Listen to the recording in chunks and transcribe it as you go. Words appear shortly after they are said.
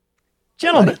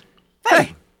Gentlemen,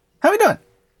 Hey, how we doing?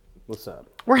 What's up?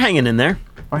 we're hanging in there.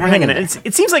 We're hanging in there.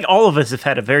 It seems like all of us have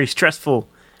had a very stressful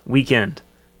weekend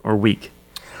or week.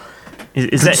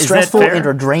 Is that Stressful fair?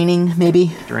 or draining,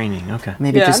 maybe? Draining, okay.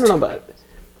 Maybe Yeah, just I don't know about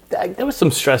it. There was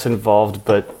some stress involved,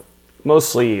 but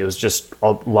mostly it was just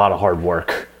a lot of hard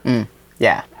work.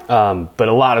 yeah. But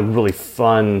a lot of really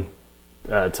fun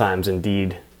times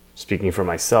indeed, speaking for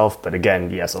myself. But again,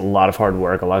 yes, a lot of hard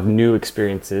work, a lot of new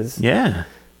experiences. Yeah.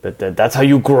 That's how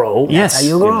you grow. Yes. How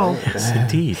you grow. Yes,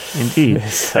 indeed.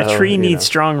 So, a tree you needs know.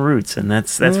 strong roots, and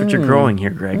that's what you're growing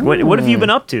here, Greg. What have you been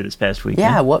up to this past week?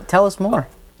 Yeah, man? tell us more.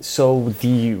 So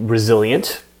the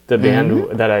Resilient, the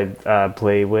band that I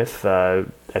play with, that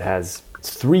has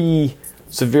 3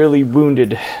 severely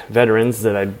wounded veterans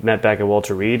that I met back at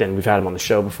Walter Reed, and we've had them on the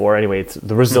show before. Anyway, it's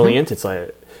the Resilient. It's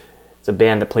a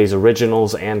band that plays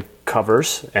originals and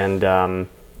covers, and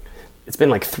it's been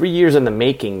like 3 years in the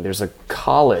making. There's a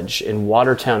college in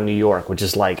Watertown, New York, which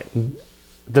is like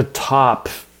the top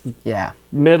Yeah.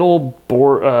 middle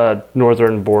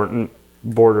northern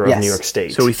border of Yes. New York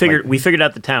State. So we figured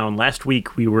out the town. Last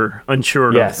week we were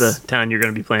unsure Yes. of the town you're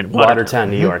going to be playing. Watertown,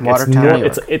 New York. Watertown, New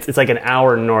York. It's like an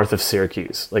hour north of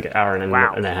Syracuse, like an hour and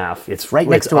Wow. and a half. It's Right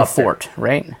next it's to a up there. fort,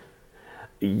 right?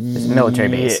 It's a military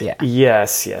base, yeah.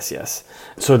 Yes.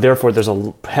 So therefore, there's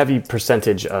a heavy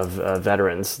percentage of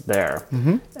veterans there,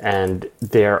 and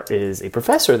there is a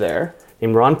professor there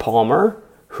named Ron Palmer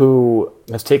who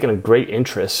has taken a great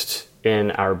interest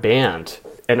in our band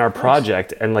and our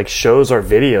project, and like shows our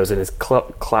videos in his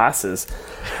classes.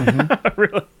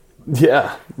 Really?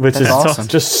 Yeah, which That's is awesome.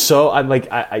 just so. I'm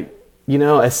like I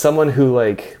as someone who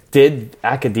like did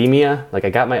academia, like I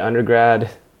got my undergrad,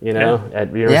 at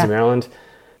University Yeah. of Maryland.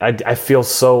 I feel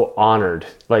so honored.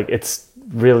 Like it's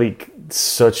really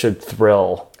such a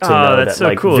thrill to know that's that so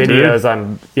like cool, videos.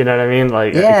 I'm, you know what I mean?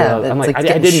 Like Yeah, I'm it's like, like I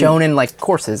getting didn't shown in like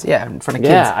courses, in front of kids.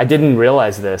 yeah, I didn't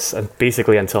realize this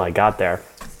basically until I got there.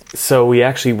 So we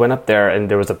actually went up there, and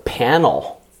there was a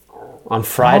panel on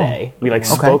Friday. We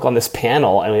spoke on this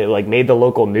panel, and it like made the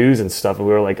local news and stuff. And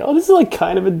we were like, "Oh, this is like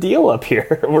kind of a deal up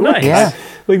here." We're like, Nice.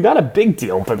 like not a big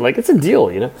deal, but like it's a deal,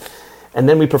 And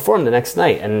then we performed the next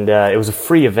night, and it was a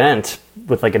free event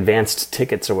with like advanced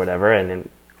tickets or whatever, and then,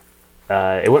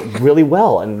 it went really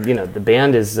well. And the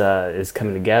band is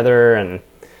coming together and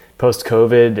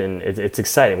post-COVID, and it's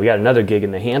exciting. We got another gig in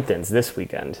the Hamptons this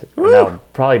weekend. And that'll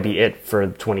probably be it for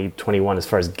 2021 as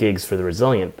far as gigs for the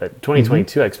Resilient. But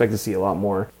 2022, I expect to see a lot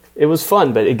more. It was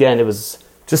fun, but again, it was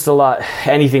just a lot.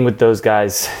 Anything with those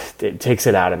guys, it takes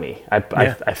it out of me.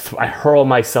 I hurl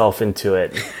myself into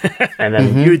it, and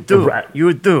then You do.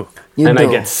 I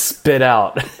get spit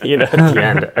out, at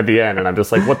the end, and I'm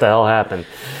just like, what the hell happened?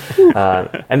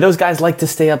 And those guys like to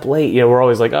stay up late. We're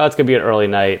always like, oh, it's gonna be an early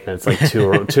night, and it's like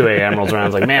 2 a.m. rolls around.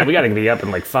 It's like, man, we got to be up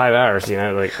in like 5 hours.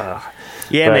 Like,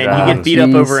 Yeah, But, man, you get beat Jeez.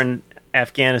 up over in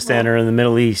Afghanistan or in the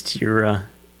Middle East. You're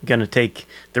going to take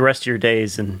the rest of your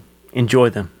days and enjoy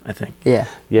them, I think. Yeah.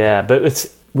 yeah, but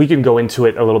we can go into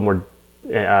it a little more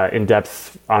in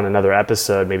depth on another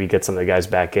episode. Maybe get some of the guys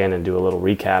back in and do a little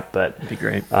recap. But It'd be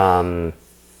great.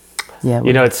 Yeah.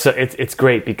 it's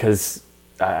great because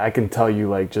I can tell you,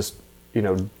 like, just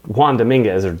Juan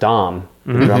Dominguez, or Dom,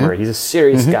 the drummer. He's a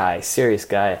serious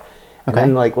guy. And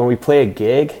then like when we play a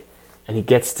gig, and he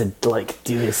gets to like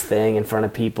do his thing in front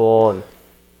of people, and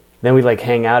then we like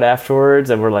hang out afterwards,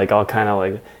 and we're like all kind of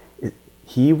like,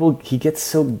 he gets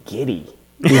so giddy.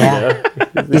 Yeah.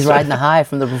 He's riding the high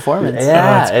from the performance. Yeah,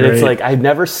 that's and it's great. like I've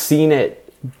never seen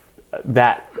it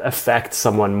that affect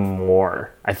someone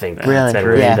more, I think, Really?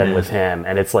 than with him.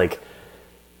 And it's like,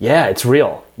 yeah, it's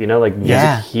real. Like music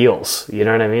Yeah. heals. You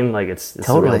know what I mean? Like it's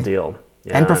Totally. the real deal.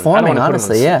 And performing, I don't wanna put him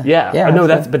honestly, on yeah. yeah. Yeah, No,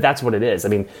 absolutely. that's what it is. I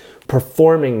mean,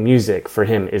 performing music for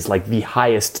him is like the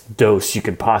highest dose you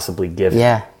could possibly give.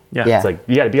 Yeah. Yeah. Yeah. It's like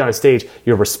you got to be on a stage.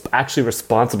 You're actually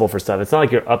responsible for stuff. It's not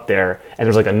like you're up there and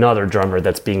there's like another drummer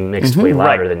that's being mixed way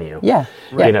louder than you. Yeah.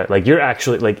 Yeah. Like you're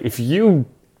actually like, if you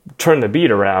turn the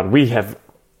beat around, we have,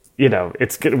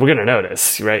 it's good. We're gonna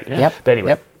notice, right? Yep. But anyway,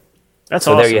 Yep. That's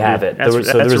so awesome. there you have dude. it. That's, So the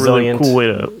that's a really Resilient- cool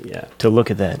way yeah. to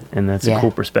look at that, and that's Yeah. a cool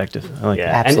perspective. I like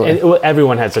Yeah, that. Absolutely. and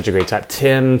everyone had such a great time.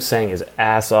 Tim sang his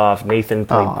ass off. Nathan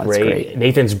played Oh, that's great. great.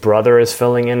 Nathan's brother is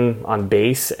filling in on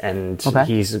bass, and Okay.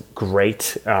 he's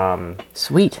great.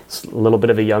 Sweet. A little bit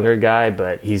of a younger guy,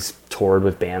 but he's toured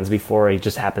with bands before. He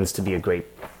just happens to be a great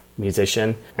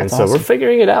musician, and That's so we're awesome.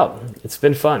 figuring it out. It's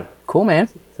been fun. Cool, man.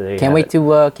 So there you Can't have wait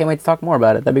it. to talk more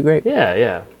about it. That'd be great.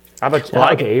 Yeah. How about Well,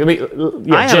 okay?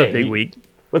 I have a big week.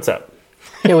 What's up?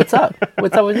 Hey, what's up?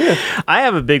 What's up with you? I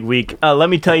have a big week. Let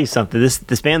me tell you something.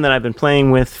 This band that I've been playing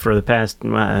with for the past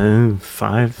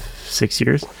 5, 6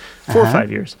 years, 4 or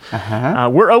 5 years.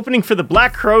 We're opening for the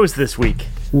Black Crowes this week.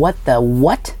 What the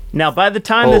what? Now, by the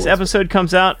time this episode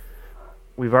comes out,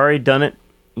 we've already done it.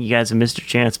 You guys have missed your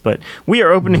chance, but we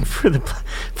are opening for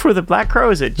the Black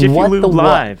Crowes at Jiffy Lube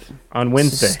Live on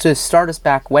Wednesday. To start us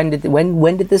back, when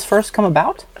did this first come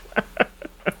about?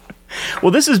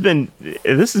 Well, this has been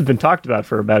talked about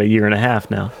for about a year and a half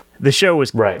now. The show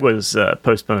was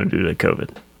postponed due to COVID.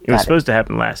 It was supposed to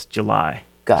happen last July.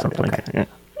 Something like that. Yeah.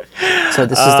 So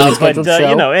this is the scheduled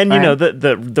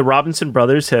show. The Robinson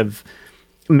brothers have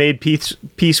made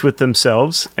peace with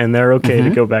themselves, and they're okay to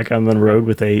go back on the road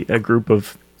with a group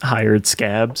of hired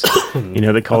scabs.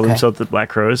 They call themselves the Black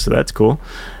Crowes, so that's cool.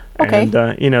 Okay.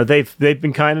 And they've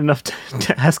been kind enough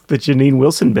to ask the Janine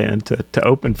Wilson band to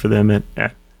open for them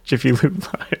at Jiffy Lube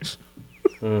Live.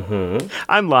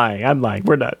 I'm lying.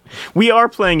 We're not. We are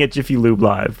playing at Jiffy Lube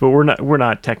Live, but we're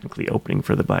not technically opening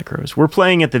for the Black Crowes. We're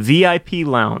playing at the VIP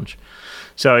lounge.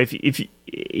 So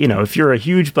if you're a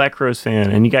huge Black Crowes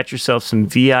fan and you got yourself some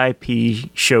VIP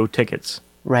show tickets,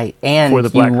 right? And for the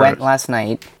Black you Crowes. went last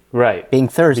night, right? Being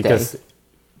Thursday. Right.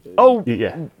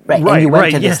 And you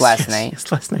went to this last night. Yes,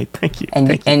 last night. Thank you.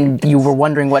 And you were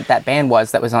wondering what that band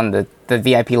was that was on the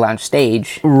VIP lounge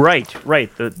stage. Right.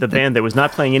 The band that was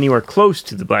not playing anywhere close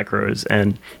to the Black Crowes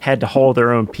and had to haul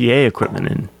their own PA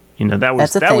equipment in. That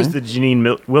was the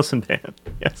Janine Wilson band.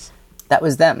 Yes. That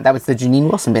was them. That was the Janine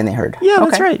Wilson band they heard. Yeah,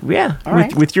 that's right. Yeah.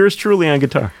 With yours truly on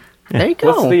guitar. Yeah. There you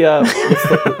go.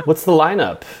 What's the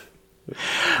lineup?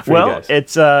 Well,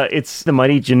 it's the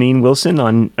mighty Janine Wilson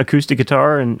on acoustic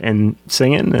guitar and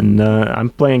singing, and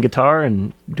I'm playing guitar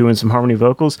and doing some harmony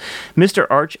vocals. Mr.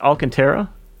 Arch Alcantara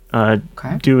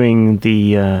doing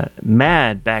the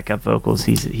mad backup vocals.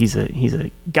 He's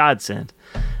a godsend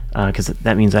because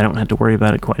that means I don't have to worry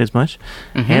about it quite as much.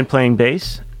 And playing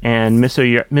bass, and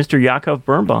Mr. Yakov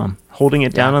Birnbaum holding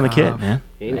it down on the kit, man.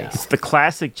 It's the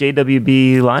classic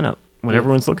JWB lineup, what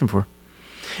everyone's looking for.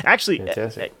 Actually,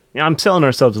 I'm selling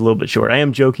ourselves a little bit short. I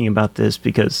am joking about this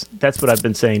because that's what I've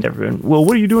been saying to everyone. Well,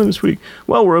 what are you doing this week?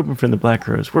 Well, we're open for the Black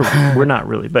Crowes. We're not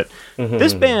really, but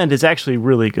this band is actually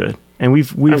really good, and we've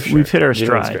hit our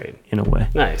stride in a way.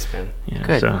 Nice, man. Yeah,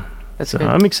 good. So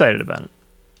I'm excited about it.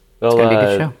 Well, it's gonna be a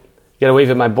good show. You gotta wave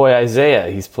at my boy Isaiah.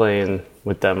 He's playing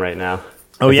with them right now.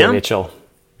 Isaiah Mitchell.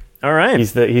 All right.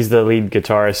 He's the lead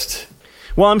guitarist.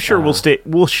 Well, I'm sure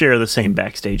we'll share the same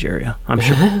backstage area. I'm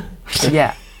sure.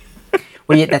 Yeah.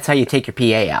 Well, that's how you take your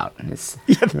PA out.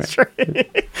 Yeah, that's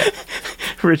right.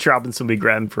 Rich Robinson will be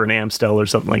grabbing for an Amstel or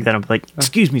something like that. I'm like,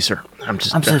 excuse me, sir. I'm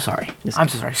so sorry.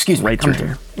 Excuse me. Right through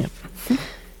here. Yep.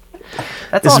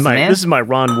 That's awesome, man. This is my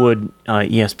Ron Wood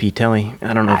ESP telly.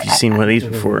 I don't know if you've seen one of these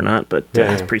before or not, but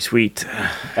it's pretty sweet.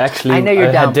 Actually, I know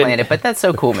you're downplaying it, but that's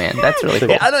so cool, man. That's really cool.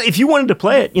 Yeah, if you wanted to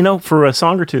play it, for a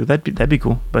song or two, that'd be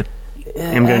cool. But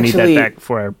I'm gonna need that back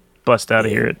before I bust out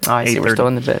of here at 8:30. I see. We're still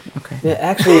in the bit. Okay. Yeah,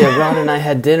 actually, Ron and I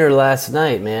had dinner last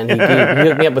night, man. He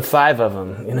hooked me up with 5 of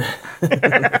them.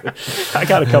 I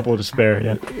got a couple to spare.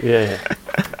 Yeah.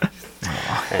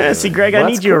 Yeah. See, Greg, I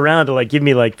need you around to give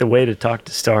me the way to talk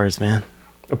to stars, man.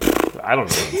 I don't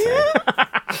know what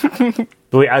to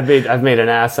say. I've made an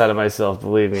ass out of myself.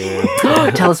 Believe me,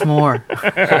 man. Tell us more.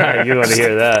 You want to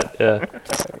hear that? Yeah.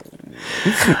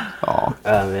 Oh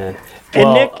man.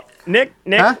 And Nick.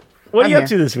 Huh? What are you up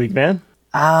to this week, man?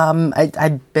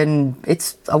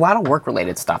 It's a lot of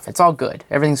work-related stuff. It's all good.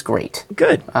 Everything's great.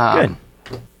 Good.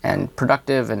 And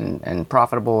productive and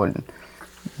profitable and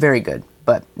very good.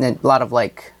 But a lot of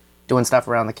doing stuff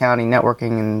around the county,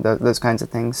 networking and those kinds of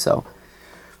things. So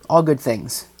all good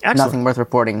things. Excellent. Nothing worth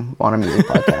reporting on a music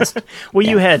podcast. Well,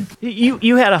 you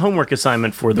had a homework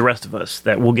assignment for the rest of us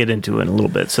that we'll get into in a little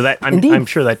bit. So that I'm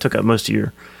sure that took up most of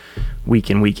your week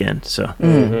and weekend. So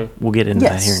we'll get into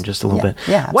that here in just a little bit.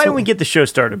 Yeah, absolutely. Why don't we get the show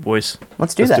started, boys?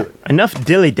 Let's do that. Enough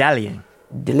dilly-dallying.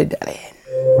 Dilly-dallying.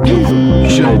 You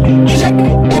should check it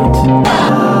out.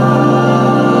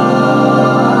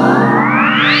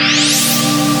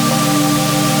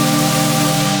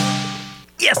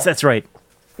 Yes, that's right.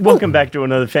 Welcome back to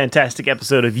another fantastic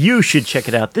episode of You Should Check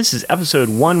It Out. This is episode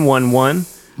 111.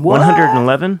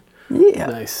 111. Yeah.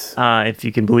 Nice. If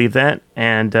you can believe that.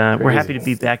 And we're happy to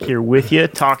be back here with you,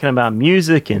 talking about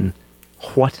music and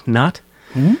whatnot.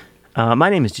 My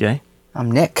name is Jay.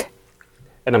 I'm Nick.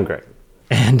 And I'm Greg.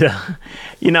 And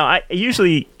I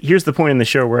usually, here's the point in the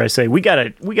show where I say we got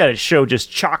a show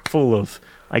just chock full of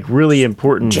really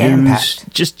important news,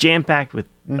 just jam packed with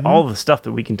all the stuff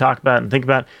that we can talk about and think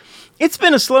about. It's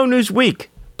been a slow news week,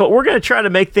 but we're going to try to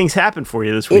make things happen for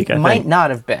you this week. It might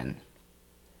not have been.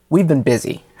 We've been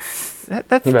busy.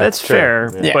 That's true.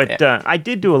 fair. Yeah, but I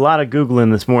did do a lot of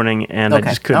Googling this morning, and I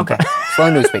just couldn't. Okay.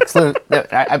 Slow news speak.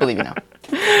 I believe you now.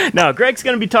 No, Greg's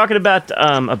going to be talking about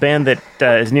a band that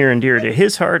is near and dear to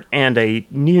his heart, and a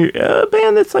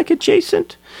band that's like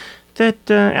adjacent.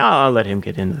 That I'll let him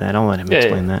get into that. I'll let him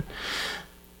explain that.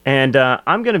 And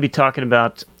I'm going to be talking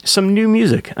about some new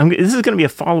music. This is going to be a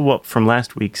follow-up from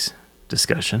last week's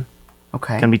discussion.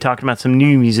 Okay. Going to be talking about some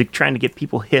new music, trying to get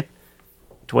people hip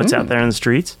to what's out there in the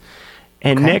streets.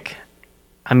 And Nick,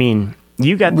 I mean,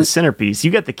 you got the centerpiece.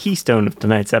 You got the keystone of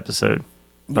tonight's episode.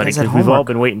 Buddy, because we've all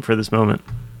been waiting for this moment.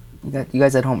 You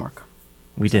guys had homework.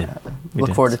 We did.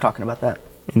 Look forward to talking about that.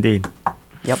 Indeed.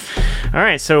 Yep. All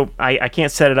right, so I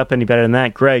can't set it up any better than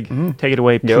that. Greg, take it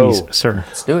away, please, sir.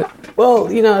 Let's do it. Well,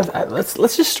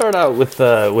 let's just start out with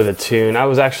a tune. I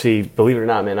was actually, believe it or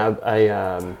not, man,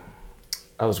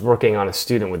 I was working on a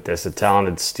student with this, a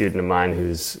talented student of mine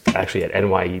who's actually at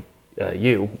NYU,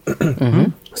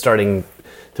 starting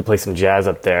to play some jazz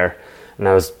up there, and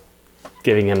I was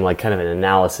giving him like kind of an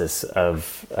analysis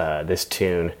of this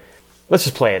tune. Let's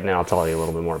just play it, and then I'll tell you a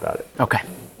little bit more about it. Okay.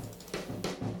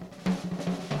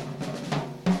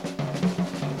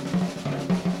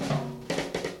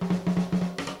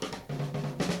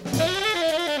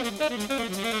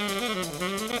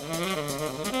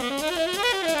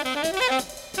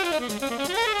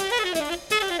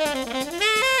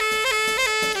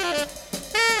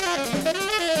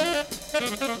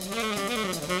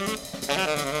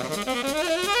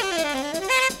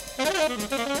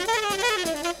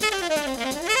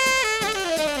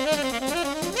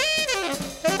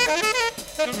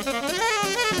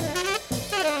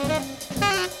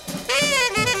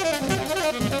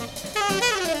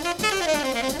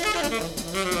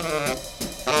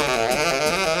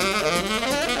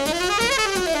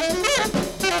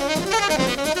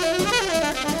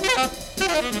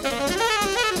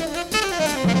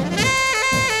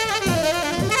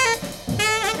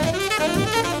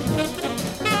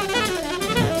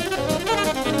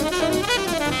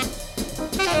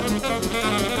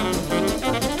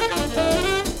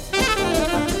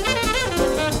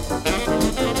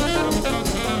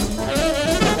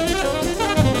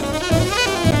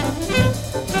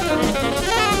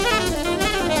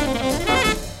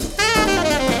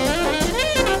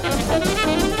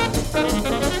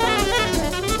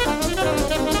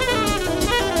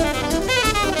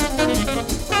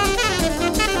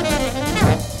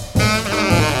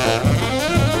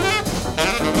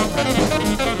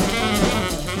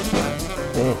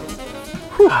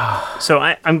 So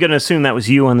I'm going to assume that was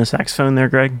you on the saxophone there,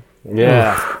 Greg?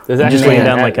 Yeah. You just laying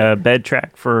down like a bed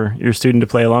track for your student to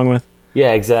play along with?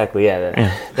 Yeah, exactly. Yeah.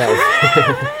 That was...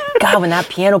 God, when that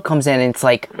piano comes in, it's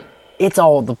like, this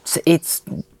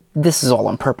is all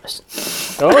on purpose.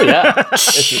 Oh, yeah.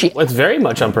 It's very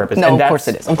much on purpose. No, of course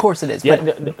it is. Of course it is. Yeah,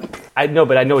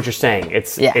 but I know what you're saying.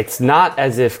 It's not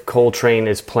as if Coltrane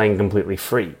is playing completely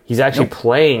free. He's actually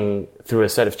playing through a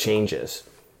set of changes.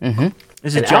 Mm-hmm.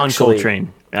 This is John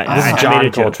Coltrane. This is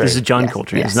John Coltrane. This is John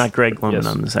Coltrane. Yes. It's not Greg Lundman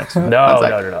on the saxophone. No.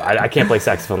 I can't play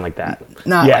saxophone like that.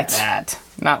 Not yet. like that.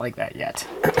 Not like that yet.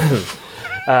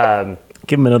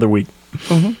 Give him another week.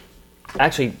 Mm-hmm.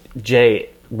 Actually, Jay,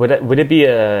 would it be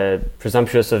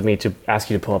presumptuous of me to ask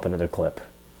you to pull up another clip?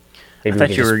 Maybe I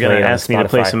thought you were going to ask me to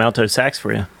play some alto sax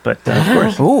for you, but of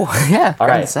course. Ooh, yeah. All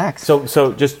right. Sax.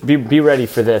 So just be ready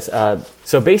for this.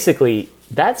 So basically,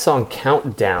 that song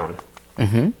 "Countdown"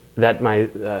 that my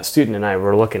student and I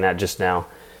were looking at just now,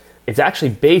 it's actually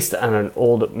based on an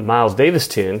old Miles Davis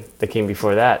tune that came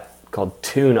before that called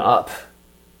 "Tune Up."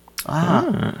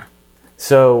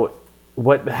 So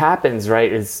what happens,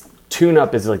 right, is "Tune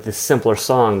Up" is like this simpler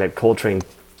song that Coltrane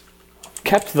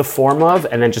kept the form of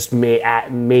and then just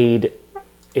made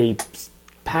a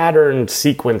patterned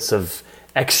sequence of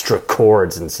extra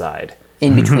chords inside.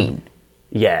 In between.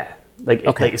 Yeah.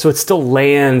 So it still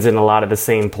lands in a lot of the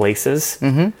same places.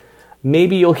 Mm-hmm.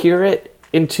 Maybe you'll hear it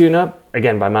in Tune Up,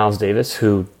 again, by Miles Davis,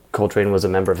 who Coltrane was a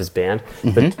member of his band.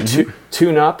 But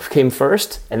Tune Up came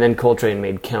first, and then Coltrane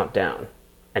made Countdown.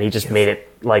 And he just made it,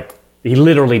 he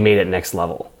literally made it next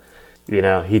level. You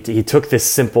know, he took this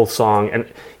simple song,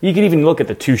 and you could even look at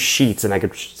the two sheets, and I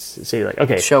could see,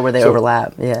 okay. Show where they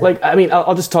overlap, yeah.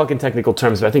 I'll just talk in technical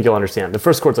terms, but I think you'll understand. The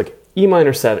first chord's like E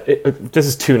minor 7. This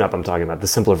is Tune Up I'm talking about, the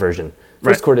simpler version.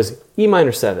 First chord is E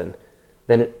minor 7,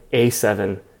 then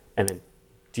A7, and then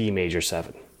D major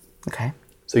 7. Okay.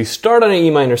 So you start on an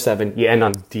E minor 7, you end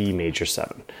on D major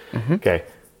 7. Mm-hmm. Okay.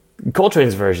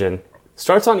 Coltrane's version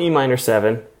starts on E minor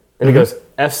 7, then it goes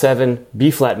F7,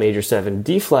 B flat major 7,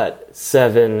 D flat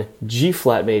 7, G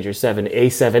flat major 7,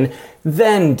 A7,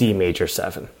 then D major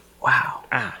 7. Wow.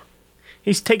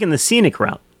 He's taking the scenic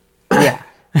route. Yeah.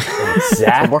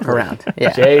 Exactly. Workaround.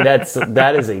 Yeah. Jay,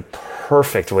 that is a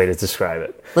perfect way to describe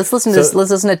it. Let's listen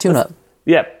to Tune Up.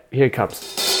 Yep, here it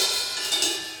comes.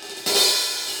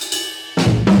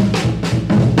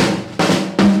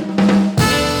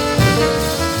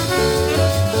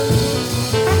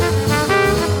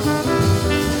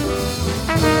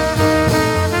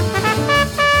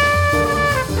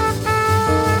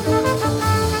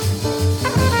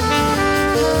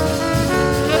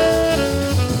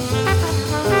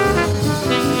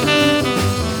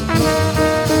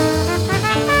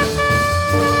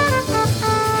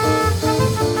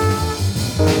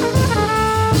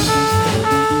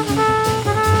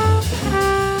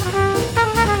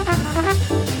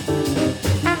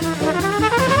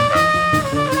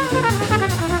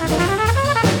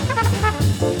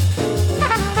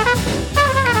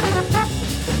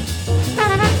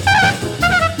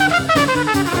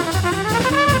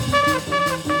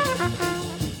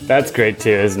 That's great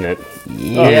too, isn't it?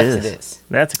 Yes, it is.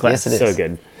 That's a classic. Yes, it is. So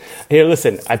good. Here,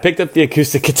 listen. I picked up the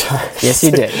acoustic guitar. Yes,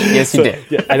 you did. Yes, you did.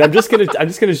 Yeah, and I'm just gonna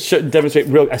demonstrate.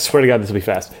 I swear to God, this will be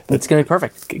fast. It's gonna be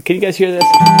perfect. Can you guys hear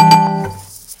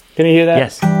this? Can you hear that?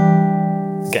 Yes.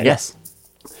 Okay. Yes.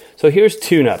 So here's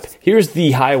Tune Up. Here's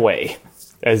the highway,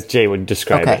 as Jay would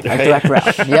describe Okay. it. Our direct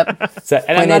route. Yep. So,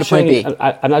 and Point A to point B.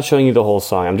 I'm not showing you the whole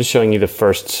song. I'm just showing you the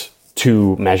first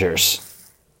two measures.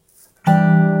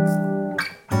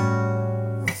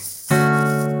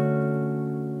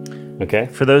 Okay.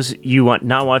 For those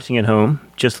not watching at home,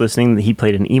 just listening, he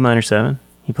played an E minor 7,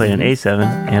 he played an A7,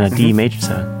 and a D major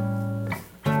 7.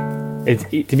 It's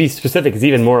to be specific. It's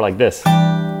even more like this.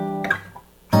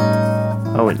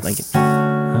 Oh, and like it.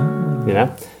 You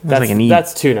know, like an E.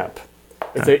 That's Tune Up.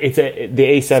 The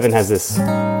A7 has this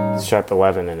sharp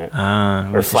 11 in it,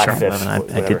 or flat fifth. I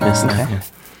could miss that. Yeah.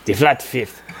 The flat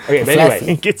fifth. Okay, but Flat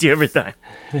anyway, It gets you every time.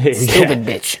 Stupid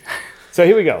bitch. So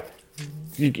here we go.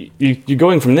 You're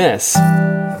going from this,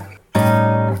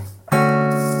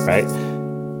 right?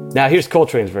 Now here's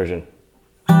Coltrane's version.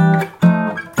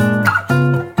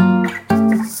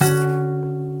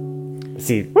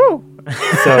 See, Woo!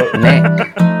 so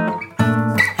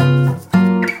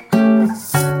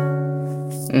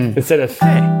instead of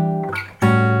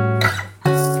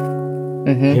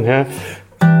you know.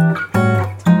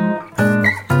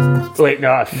 Wait,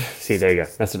 no. See, there you go.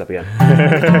 Messed it up again.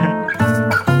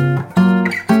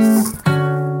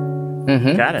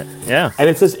 Got it. Yeah. And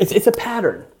it's a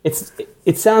pattern.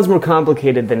 It sounds more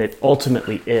complicated than it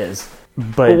ultimately is.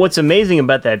 But what's amazing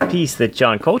about that piece that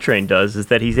John Coltrane does is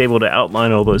that he's able to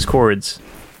outline all those chords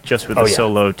just with a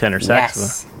solo tenor saxophone.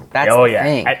 Yes. That's oh the yeah,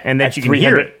 thing. And that you can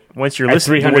hear it once you're at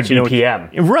listening 300 to what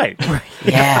BPM. Right.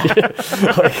 Yeah.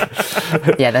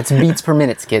 Yeah, that's beats per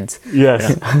minute, kids.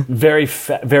 Yes,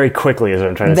 very quickly is what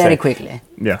I'm trying to say. Very quickly.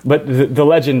 Yeah. But the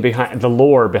legend behind the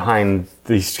lore behind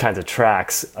these kinds of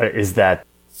tracks is that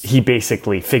he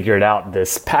basically figured out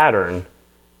this pattern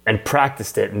and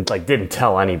practiced it and didn't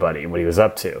tell anybody what he was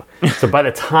up to. So by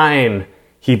the time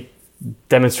he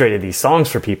demonstrated these songs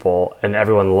for people and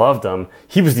everyone loved them,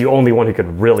 he was the only one who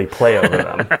could really play over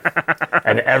them.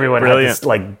 And everyone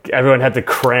had to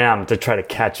cram to try to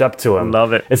catch up to him.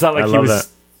 Love it. It's not like he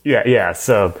was that. Yeah.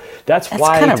 So that's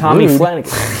why kinda Tommy rude.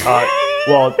 Flanagan.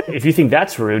 Well, if you think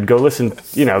that's rude, go listen.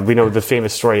 We know the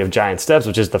famous story of Giant Steps,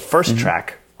 which is the first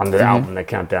track on the album that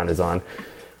Countdown is on,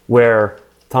 where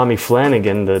Tommy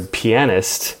Flanagan, the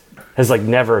pianist, has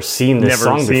never seen this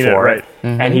song before, right?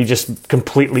 And he just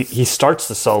he starts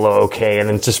the solo okay, and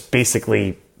then just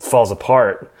basically falls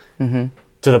apart to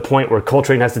the point where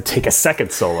Coltrane has to take a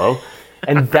second solo,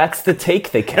 and that's the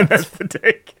take they kept. That's the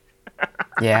take.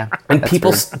 Yeah. And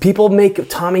that's people make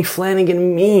Tommy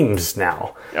Flanagan memes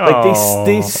now.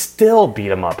 They still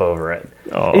beat him up over it.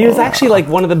 And he was actually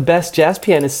one of the best jazz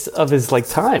pianists of his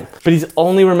time, but he's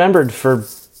only remembered for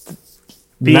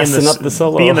messing up the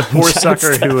solo. Being the poor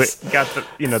sucker who Steps. got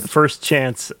the first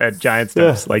chance at Giant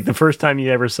Steps, the first time you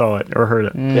ever saw it or heard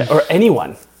it. Yeah, or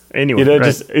anyone. Anyway,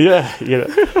 right.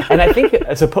 And I think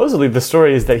supposedly the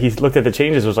story is that he looked at the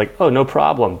changes, was like, oh, no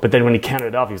problem. But then when he counted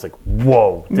it off, he was like,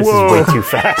 whoa, this is way too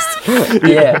fast.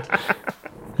 Yeah.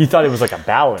 He thought it was like a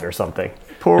ballad or something.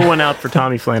 Pour one out for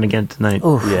Tommy Flanagan tonight.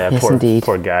 Oof, Yeah, yes, indeed.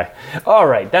 poor guy. All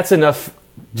right, that's enough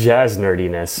jazz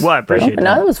nerdiness. Well, I appreciate No,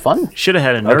 that. it was fun. Should have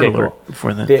had a nerd Okay, alert cool.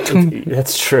 before that.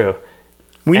 That's true.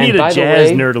 We And need by a the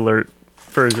jazz way- nerd alert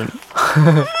version.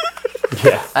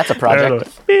 Yeah. That's a project. Nerd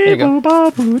There you go.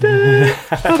 alert.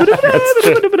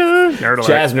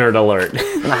 Jazz nerd alert.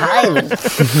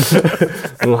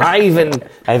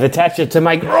 I've attached it to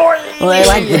my groin. Well, I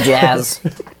like the jazz.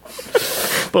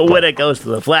 But when it goes to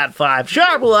the flat 5,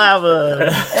 sharp 11.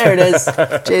 There it is.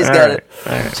 Jay's got it.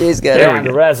 Jay's got There it.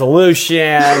 the resolution,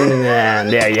 and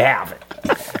there you have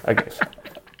it. Okay.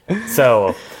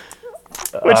 So,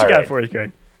 What you got for us,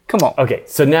 Greg? Come on. okay.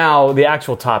 So now the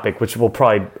actual topic, which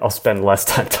I'll spend less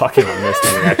time talking on this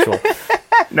than the actual.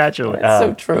 Naturally.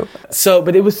 So true. So,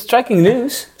 but it was striking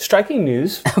news. Striking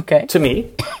news. Okay. To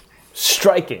me,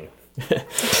 striking.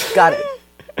 Got it.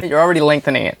 You're already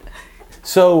lengthening it.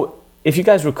 So, if you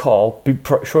guys recall,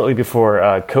 shortly before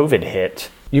COVID hit,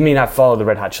 you may not follow the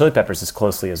Red Hot Chili Peppers as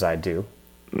closely as I do,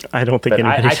 I don't think but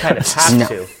anybody I kind of does. have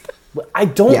to. I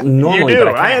don't Yeah. normally, You do.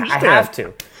 but I understand. have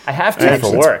to. I have to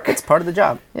for work. It's part of the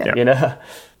job. Yeah. You know,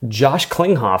 Josh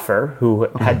Klinghoffer, who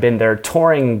had been their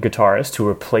touring guitarist, who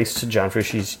replaced John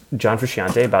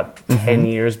Frusciante about 10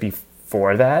 years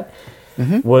before that,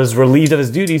 was relieved of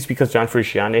his duties because John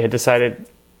Frusciante had decided,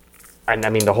 and I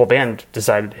mean the whole band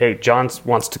decided, hey, John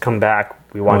wants to come back.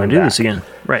 We want I him want to do back. this again.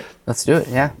 Right. Let's do it.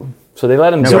 Yeah. So they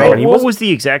let him So go. right. and he what wasn't- was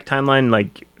the exact timeline?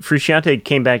 Like, Frusciante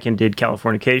came back and did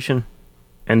Californication,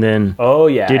 and then Oh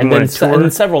yeah, didn't and want then, to tour? and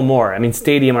then several more. I mean,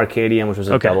 Stadium Arcadium, which was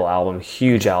a Okay. double album,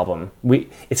 huge album.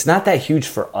 It's not that huge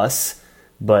for us,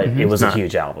 but it was a not.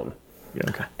 huge album. Yeah,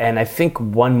 okay. And I think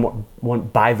one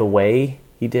By the Way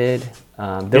he did.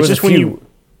 There It's was just a few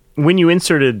when you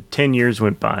inserted 10 years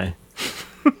went by.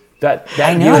 that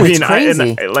I know, year- it's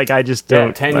crazy. I just yeah,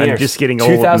 don't. 10 I'm years. just getting old.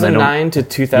 and I don't- 2009 to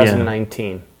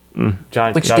 2019.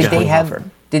 Josh Which Josh did they have? Klinghoffer.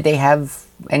 Did they have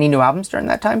any new albums during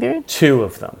that time period? Two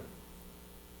of them.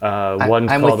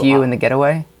 One's I'm called with you in the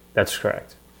Getaway. That's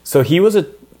correct. So he was an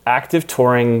active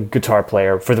touring guitar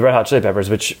player for the Red Hot Chili Peppers,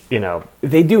 which, you know,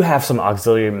 they do have some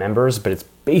auxiliary members, but it's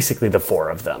basically the four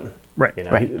of them. Right. You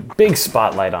know, Right. big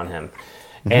spotlight on him.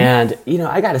 And, you know,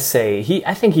 I got to say,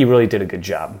 I think he really did a good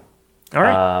job. All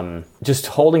right. Just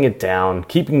holding it down,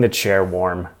 keeping the chair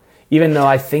warm, even though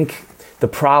I think the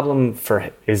problem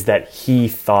is that he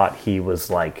thought he was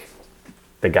like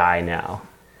the guy now.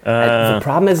 The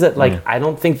problem is that, like, I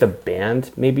don't think the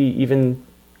band maybe even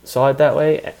saw it that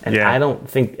way, and Yeah. I don't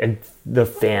think the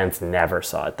fans never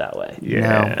saw it that way.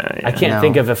 yeah. I can't No.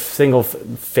 think of a single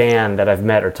fan that I've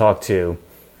met or talked to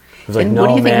who's like, And no, what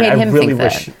do you think man, made I him really think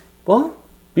wish. that? Well,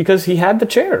 because he had the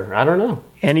chair. I don't know.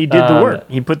 And he did the work.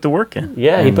 He put the work in.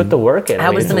 Yeah, he put the work in. I How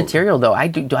mean, was the material though?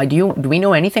 Do we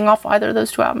know anything off either of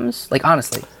those two albums? Like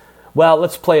honestly. Well,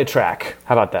 let's play a track.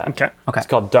 How about that? Okay. Okay. It's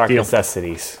called Dark Deal.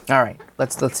 Necessities. All right.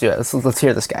 Let's do it. Let's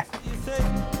hear this guy.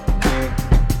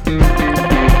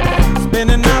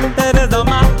 Spinning out letters on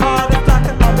my heart, it's like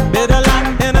a bitter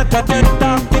light and a touch of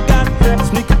dark. You got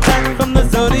sneak attack from the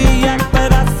zodiac,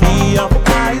 but I see your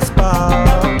eyes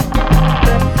spark.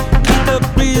 Keep the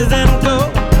breeze and go,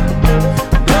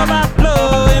 blow by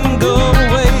blow and go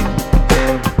away.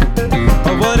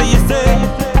 Or what do you say?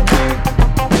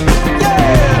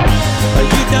 Yeah,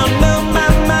 you don't know my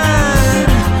mind,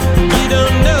 you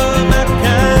don't know my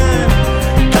kind.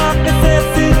 Dark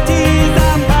necessities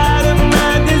are part of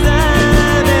my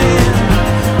design.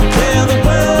 And tell the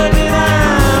world that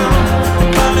I'm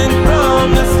falling from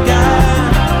the sky.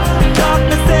 Dark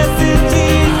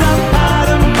necessities are part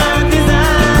of my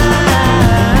design.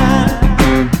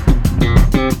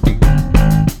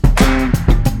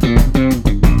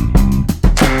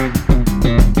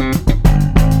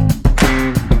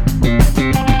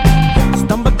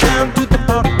 Stumble down to the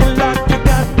parking lot. You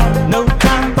got no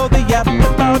time for the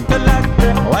afterthought. The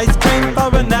light, ice cream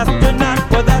for an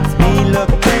astronaut. Well, that's me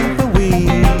looking for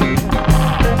weed.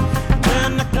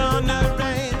 Turn the corner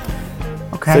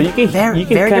and Okay. So you can very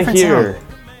kind of different hear. sound.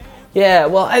 Yeah,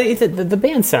 well, the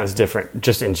band sounds different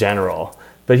just in general,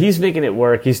 but he's making it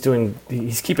work. He's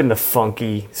keeping the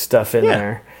funky stuff in Yeah.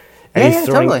 there. Yeah, he's yeah,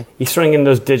 throwing, totally. He's throwing in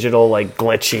those digital like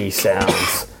glitchy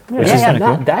sounds, which Yeah, is yeah.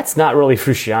 not, that's not really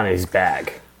Frusciante's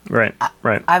bag. Right.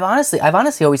 Right. I've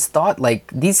honestly always thought like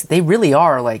they really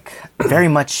are like very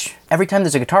much every time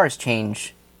there's a guitarist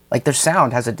change, like their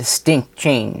sound has a distinct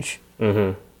change.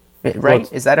 Mm-hmm. Right? Well,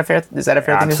 Is that a fair thing to say?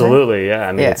 Absolutely, yeah.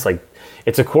 I mean, Yeah. it's like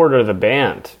it's a quarter of the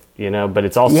band, you know, but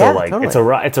it's also Yeah, like totally.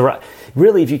 it's a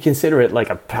really, if you consider it like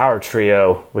a power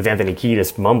trio with Anthony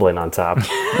Kiedis mumbling on top,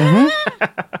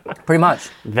 Pretty much.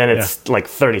 then it's like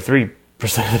 33%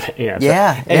 of it. Yeah.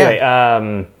 Yeah,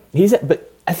 Anyway, but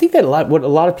I think that what a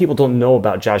lot of people don't know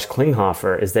about Josh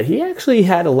Klinghoffer is that he actually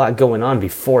had a lot going on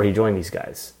before he joined these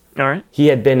guys. All right. He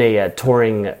had been a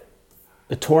touring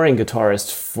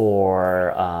guitarist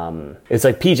for it's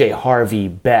like PJ Harvey,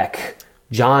 Beck,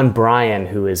 John Bryan,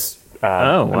 who is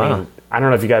Oh, wow. I mean, I don't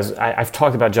know if you guys I've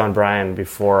talked about John Bryan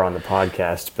before on the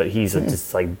podcast, but he's a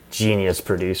just like genius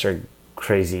producer,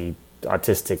 crazy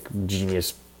autistic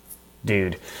genius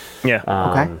dude. Yeah.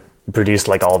 Okay. produced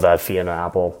like all the Fiona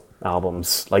Apple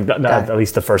albums, like at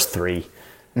least the first 3,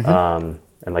 and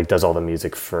like does all the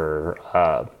music for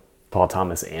Paul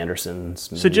Thomas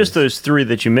Anderson's movies. So just those 3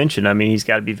 that you mentioned, I mean, he's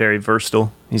got to be very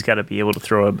versatile. He's got to be able to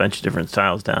throw a bunch of different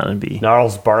styles down and be...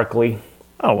 Gnarls Barkley.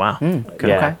 Oh, wow.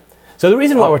 Okay. So the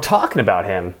reason why we're talking about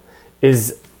him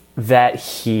is that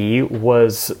he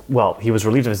was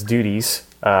relieved of his duties,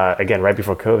 again, right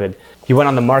before COVID. He went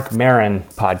on the Mark Maron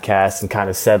podcast and kind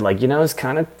of said, like, it's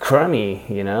kind of crummy,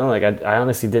 like, I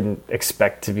honestly didn't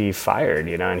expect to be fired,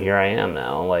 and here I am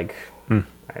now. Like,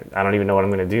 I don't even know what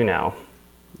I'm going to do now,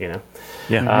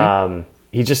 Yeah.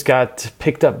 He just got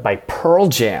picked up by Pearl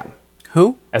Jam.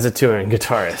 Who? As a touring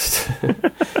guitarist.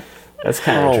 That's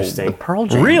kind of interesting. The Pearl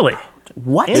Jam. Really?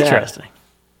 What? Interesting.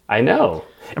 I know.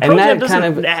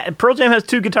 And Pearl Jam has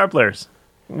 2 guitar players.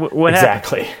 What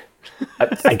exactly.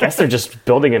 I guess they're just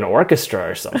building an orchestra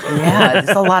or something. Yeah,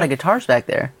 there's a lot of guitars back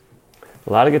there.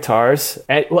 A lot of guitars.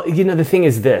 And, well, the thing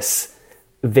is this.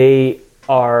 They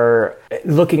are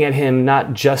looking at him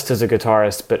not just as a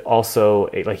guitarist, but also,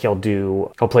 like, he'll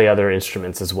play other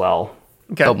instruments as well.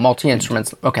 Okay. So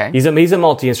multi-instruments. Okay. He's a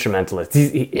multi-instrumentalist.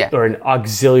 Or an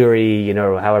auxiliary,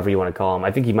 however you want to call him.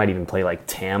 I think he might even play like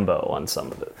tambo on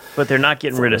some of it. But they're not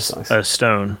getting rid of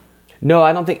Stone. No,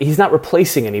 I don't think he's not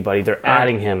replacing anybody. They're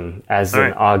adding him as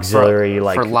an auxiliary,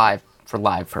 for live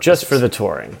purposes. Just for the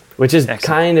touring, which is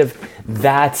kind of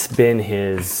that's been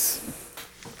his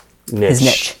niche. His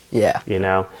niche, yeah.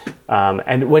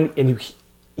 And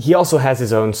he also has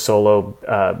his own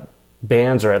solo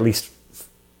bands, or at least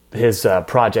his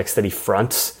projects that he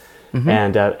fronts.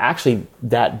 And actually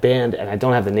that band, and I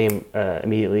don't have the name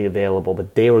immediately available,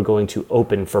 but they were going to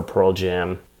open for Pearl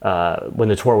Jam when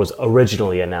the tour was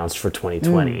originally announced for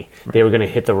 2020. They were going to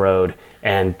hit the road,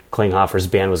 and Klinghoffer's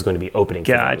band was going to be opening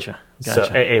for them. Gotcha. So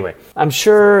anyway, I'm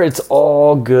sure it's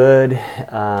all good.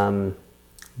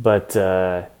 But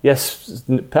yes,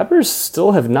 Peppers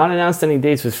still have not announced any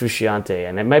dates with Frusciante,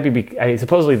 and it might be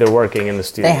supposedly they're working in the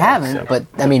studio. They haven't, but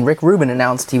I mean, Rick Rubin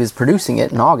announced he was producing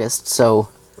it in August, so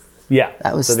yeah,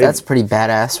 that's pretty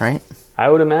badass, right? I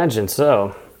would imagine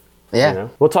so. Yeah,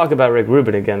 we'll talk about Rick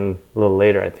Rubin again a little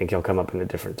later. I think he'll come up in a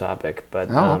different topic,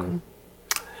 but okay.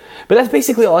 But that's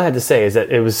basically all I had to say. Is that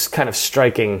it was kind of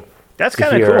striking. That's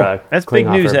kind of cool. That's big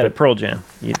news out of Pearl Jam.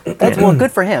 That's well,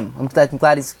 good for him. I'm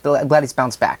glad he's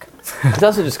bounced back. It's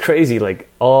also just crazy, like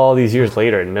all these years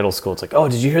later in middle school, it's like, oh,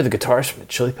 did you hear the guitarist from the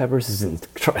Chili Peppers is in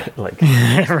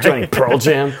joining Pearl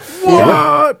Jam?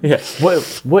 What? Yeah.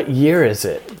 What year is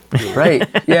it? Right.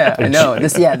 Yeah, I know.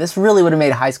 This really would have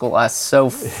made high school us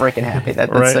so freaking happy.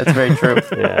 That's very true.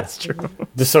 Yeah, that's true.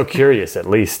 Just so curious, at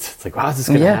least. It's like, wow, how's this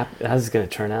gonna happen? How's this gonna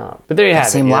turn out? But there you have it.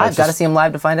 See him live. Got to see him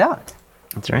live to find out.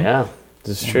 That's right. Yeah,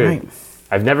 this is true. Right.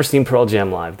 I've never seen Pearl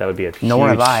Jam live. That would be a huge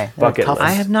bucket list.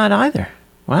 I have not either.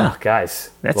 Wow. Oh,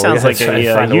 guys. That sounds like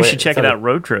you should check it out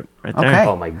road trip right there. Okay.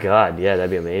 Oh, my God. Yeah,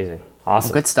 that'd be amazing. Awesome.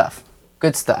 Well,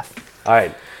 good stuff. All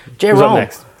right. Jay Who's Rome. up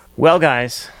next? Well,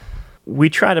 guys, we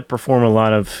try to perform a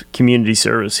lot of community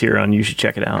service here on You Should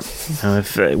Check It Out.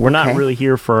 If we're not really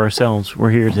here for ourselves.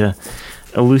 We're here to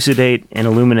elucidate and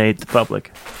illuminate the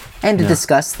public. And to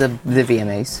discuss the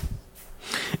VMAs.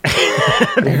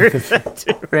 There is that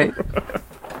too. Right.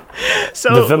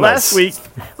 So last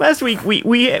week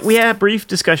we had a brief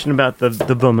discussion about the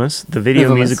VMAs, the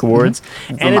Video Music Awards,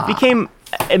 and it became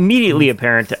immediately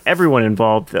apparent to everyone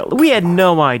involved that we had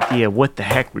no idea what the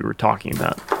heck we were talking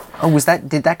about. Oh,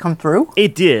 did that come through?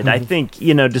 It did. I think,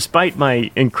 despite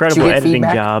my incredible editing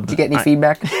job. Did you get any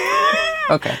feedback?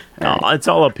 Okay. No, it's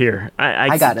all up here.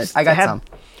 I got it. I got some.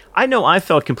 I know I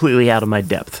felt completely out of my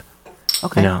depth.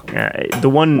 Okay. The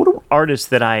one artist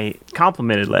that I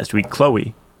complimented last week,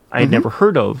 Chloe, I had never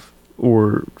heard of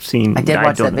or seen. I did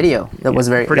watch that video. That was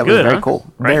very cool.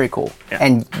 Right? Very cool. Yeah.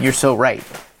 And you're so right.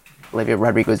 Olivia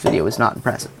Rodrigo's video was not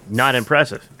impressive. Not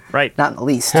impressive. Right. Not in the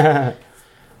least.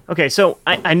 Okay, so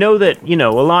I know that, a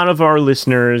lot of our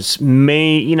listeners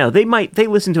may, they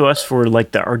listen to us for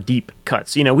like our deep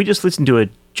cuts. We just listened to a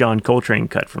John Coltrane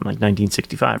cut from like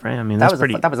 1965, right? I mean, that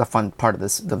was a fun part of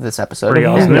this episode. Pretty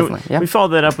awesome. Yeah, definitely. We followed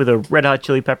that up with a Red Hot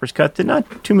Chili Peppers cut that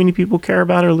not too many people care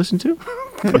about or listen to.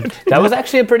 That was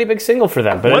actually a pretty big single for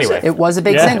them. But anyway, it was a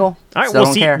big single. All right, well,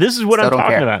 see, this is what I'm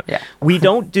talking about. Yeah. We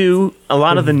don't do a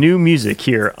lot of the new music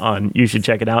here on You Should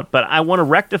Check It Out, but I want to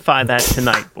rectify that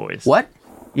tonight, boys. What?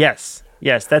 Yes,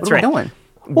 that's right. What are we doing?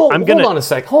 Well,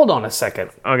 hold on a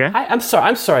second. Okay. I'm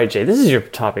sorry, Jay. This is your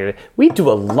topic. We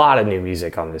do a lot of new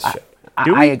music on this show.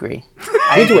 I agree.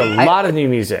 We do a lot of new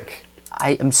music.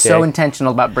 I am so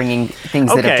intentional about bringing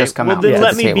things that have just come out. Well, then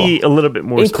let me be a little bit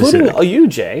more including specific. you,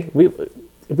 Jay.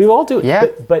 We all do it. Yeah.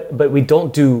 But we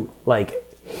don't do like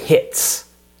hits.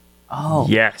 Oh,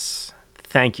 Yes.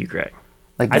 Thank you, Greg.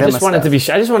 like I Vima just wanted stuff. to be.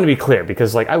 I just wanted to be clear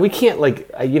because we can't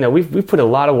we put a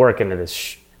lot of work into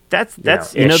this. That's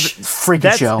ish. freaky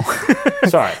that's- show.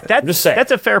 Sorry, I'm just saying.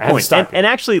 That's a fair I had to point. stop you. And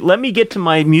actually, let me get to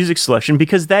my music selection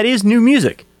because that is new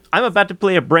music. I'm about to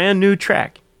play a brand new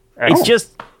track. It's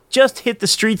just hit the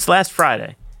streets last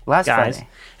Friday. Last guys. Friday.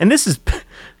 And this is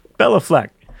Bella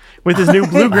Fleck with his new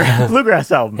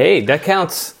bluegrass album. Hey, that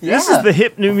counts. This is the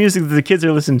hip new music that the kids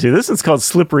are listening to. This one's called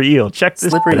Slippery Eel. Check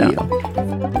this Slippery out.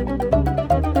 Eel.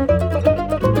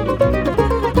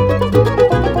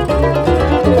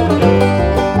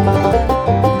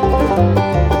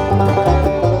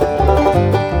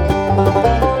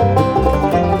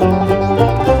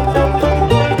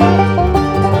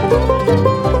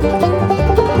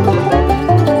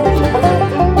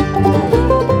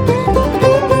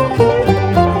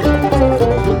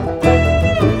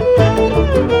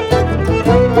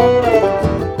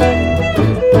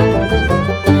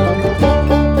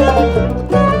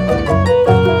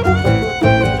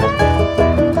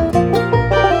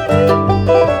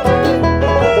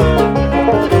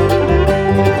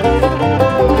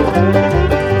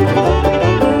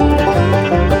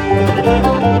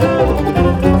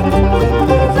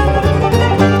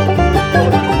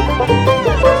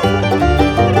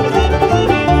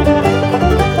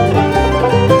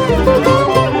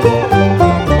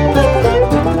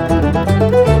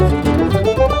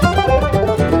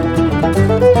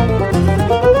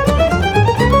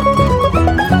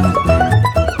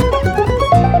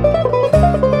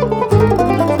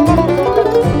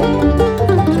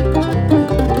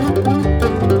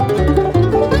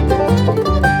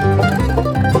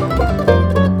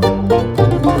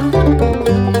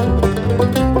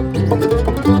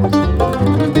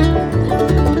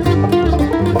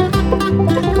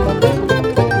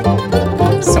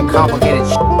 Some complicated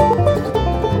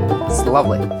It's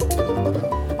lovely.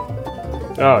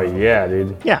 Oh yeah,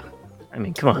 dude. Yeah. I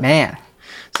mean, come on. Man.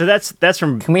 So that's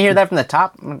from Can we hear that from the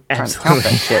top? I'm trying to count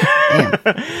that shit.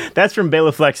 Damn. that's from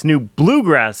Bela Fleck's new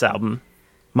bluegrass album,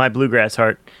 My Bluegrass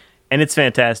Heart, and it's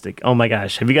fantastic. Oh my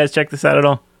gosh. Have you guys checked this out at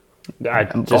all? I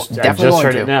just definitely going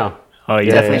heard to. it now. Oh,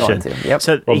 yeah, Definitely you going should. to. Yep.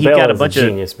 So Well, he Bela got a is bunch a of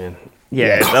genius, man.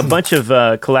 a bunch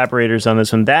of collaborators on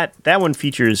this one. That one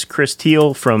features Chris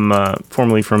Teal from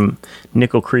formerly from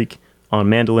Nickel Creek on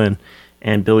mandolin,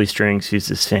 and Billy Strings, who's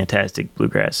this fantastic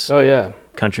bluegrass Oh yeah,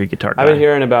 country guitar guy. I've been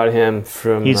hearing about him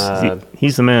from. He's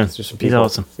the man. just some He's people.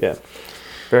 awesome. Yeah,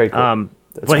 very cool.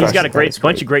 Well, he's got a That is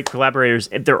bunch great. of great collaborators.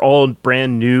 They're all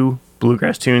brand new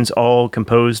bluegrass tunes, all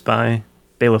composed by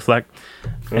Bela Fleck.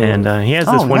 And he has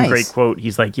this Oh, one nice. great quote.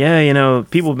 He's like, yeah,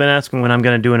 people have been asking when I'm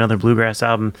going to do another bluegrass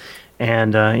album.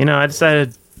 And, I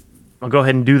decided I'll go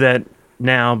ahead and do that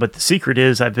now. But the secret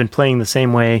is I've been playing the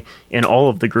same way in all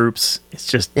of the groups. It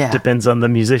just depends on the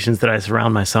musicians that I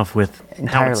surround myself with and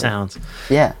how it Entirely. sounds.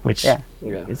 Yeah. Which yeah.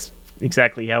 is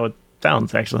exactly how it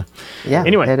sounds, actually. Yeah.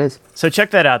 Anyway, it is. So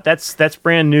check that out. That's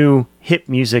brand new hip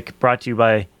music brought to you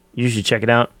by, you should check it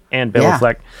out, and Bela Yeah.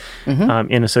 Fleck,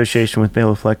 in association with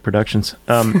Bela Fleck Productions.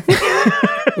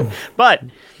 But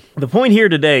the point here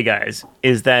today, guys,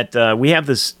 is that we have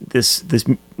this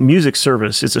music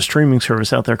service. It's a streaming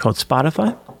service out there called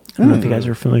Spotify. I don't know if you guys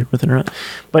are familiar with it or not.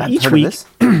 But I've each heard of week, this.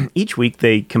 each week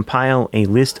they compile a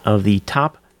list of the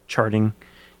top charting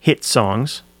hit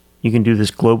songs. You can do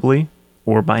this globally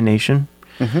or by nation.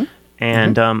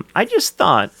 And I just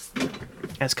thought,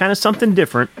 as kind of something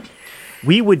different,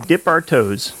 we would dip our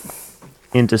toes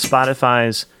into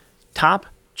Spotify's top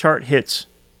chart hits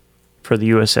for the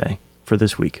USA for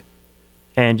this week.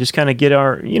 And just kind of get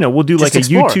our, we'll do like Just a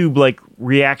explore. YouTube like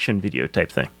reaction video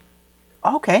type thing.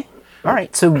 Okay. All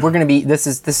right. So we're gonna be. This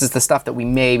is the stuff that we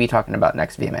may be talking about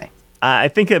next VMA. I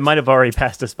think it might have already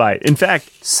passed us by. In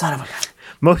fact, Son of a gun.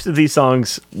 most of these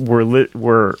songs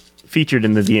were featured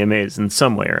in the VMAs in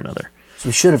some way or another. So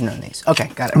we should have known these. Okay,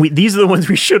 got it. These are the ones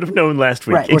we should have known last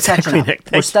week. Right, we're catching up. Nick. We're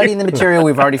Thank studying the material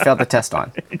we've already failed the test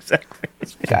on. you. Exactly.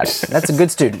 Got it. That's a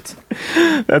good student.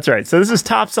 That's right. So this is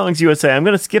Top Songs USA. I'm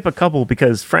going to skip a couple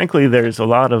because, frankly, there's a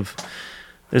lot of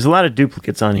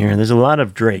duplicates on here. There's a lot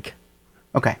of Drake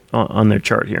Okay. on their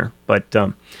chart here. But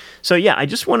so yeah, I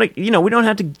just want to, we don't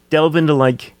have to delve into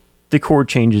like the chord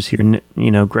changes here,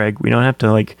 Greg. We don't have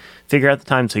to like figure out the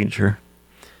time signature.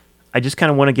 I just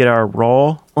kind of want to get our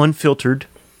raw, unfiltered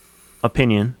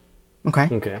opinion Okay.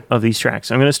 Okay. of these tracks.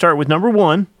 I'm going to start with number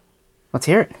 1 Let's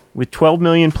hear it. with 12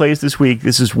 million plays this week.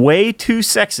 This is Way Too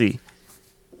Sexy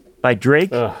by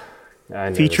Drake, Ugh, I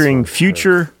know featuring this one.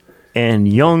 Future and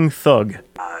Young Thug.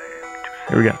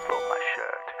 Here we go. For my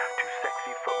shirt, too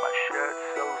sexy for my shirt,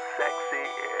 so sexy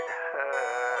it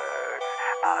hurts.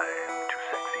 I'm too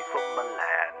sexy for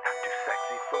Milan, too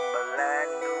sexy for Milan,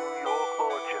 New York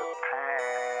or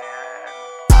Japan.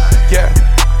 Yeah,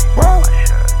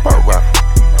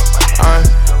 I'm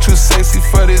too sexy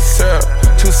for this syrup,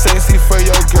 too sexy for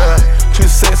your girl, too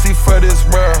sexy for this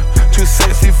world, too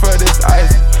sexy for this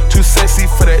ice, too sexy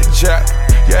for that jack.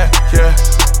 Yeah,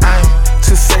 I'm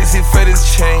too sexy for this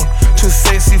chain, too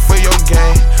sexy for your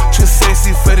game, too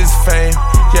sexy for this fame.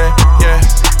 Yeah,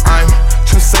 I'm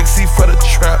too sexy for the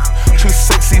trap, too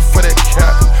sexy for that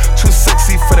cap, too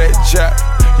sexy for that jack.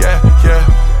 Yeah.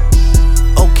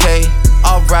 Okay,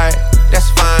 alright, that's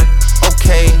fine.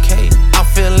 Okay, I'm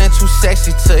feeling too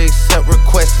sexy to accept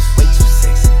requests. Way too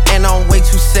sexy. And I'm way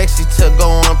too sexy to go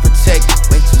unprotected.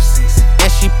 Way too sexy.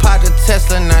 And she popped a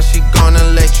Tesla, now she gonna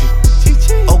let you.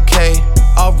 Okay,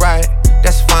 alright,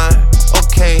 that's fine.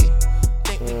 Okay.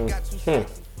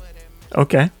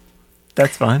 Okay,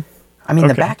 that's fine. I mean,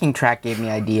 the Okay. backing track gave me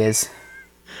ideas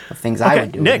of things I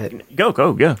would do Nick, with it.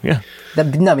 go, yeah.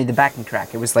 No, I mean the backing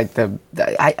track. It was like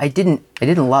I didn't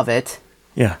love it.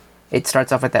 Yeah. It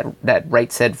starts off with that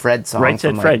Right Said Fred song. Right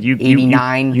Said from Fred. Like You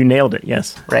 89. You nailed it.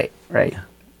 Yes. Right.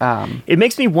 It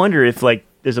makes me wonder if like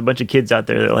there's a bunch of kids out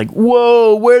there that are like,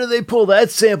 whoa, where do they pull that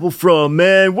sample from,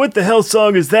 man? What the hell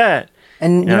song is that?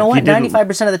 And Yeah, you know if what? you didn't-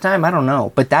 95% of the time, I don't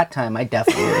know. But that time, I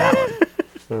definitely knew that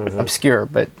one. Obscure,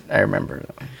 but I remember.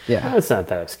 Yeah. It's not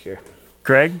that obscure.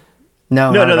 Greg?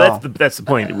 No, No, not at all. that's the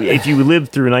point. If you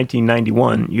lived through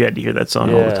 1991, you had to hear that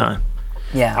song all the Yeah. time.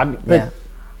 Yeah. But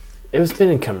it was been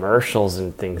in commercials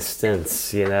and things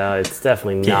since, it's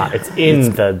definitely not, it's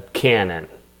in the canon.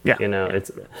 Yeah.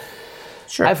 It's,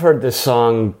 Sure. I've heard this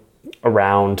song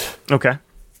around. Okay.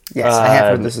 Yes, I have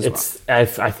heard this as well.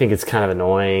 I think it's kind of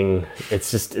annoying.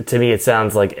 It's just, to me, it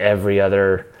sounds like every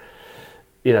other,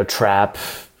 trap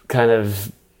kind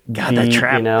of God, that beat,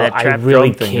 trap- that I trap really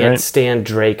drum thing, can't right? stand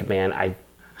Drake, man. I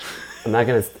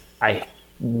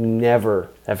never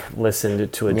have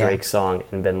listened to a Yeah. Drake song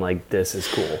and been like, this is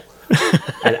cool.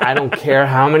 And I don't care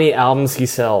how many albums he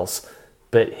sells,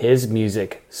 but his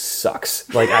music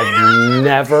sucks. Like, I've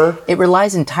never... It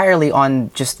relies entirely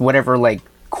on just whatever, like,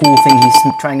 cool thing he's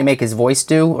trying to make his voice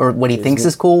do or what he thinks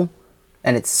is cool.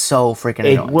 And it's so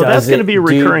freaking annoying. Well, that's Does going to it be a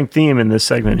do- recurring theme in this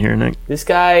segment here, Nick. This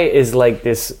guy is like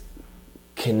this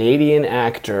Canadian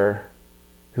actor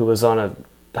who was on a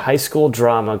high school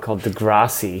drama called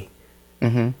Degrassi.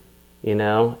 And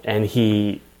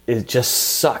it just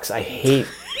sucks. I hate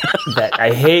that.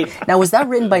 I hate... Now, was that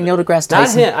written by Neil deGrasse Not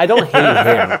Tyson? him. I don't hate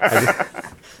him.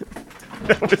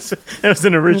 That was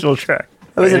an original track.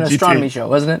 It was by an NGT. astronomy show,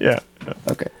 wasn't it? Yeah.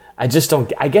 Okay. I just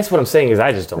don't. I guess what I'm saying is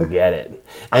I just don't get it.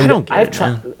 And I don't get it,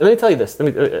 tried. Let me tell you this.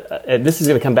 This is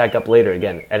going to come back up later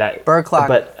again. And Bird Clock.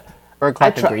 But Bird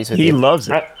Clock I try- agrees with He you. loves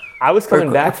it. I was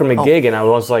coming back from a gig and I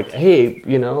was like, hey,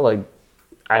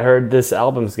 I heard this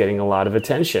album's getting a lot of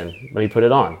attention. Let me put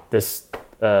it on. This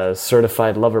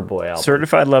Certified Lover Boy album.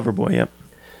 Certified Lover Boy, yep.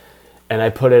 And I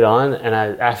put it on and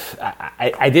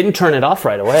I didn't turn it off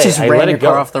right away. Just I ran let your it go.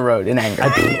 car off the road in anger.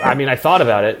 I thought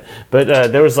about it, but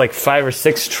there was like 5 or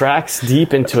 6 tracks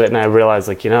deep into it, and I realized,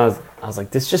 I was like,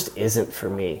 this just isn't for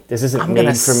me. This isn't I'm made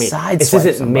gonna for me. This sideswipe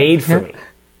isn't somebody. made for me.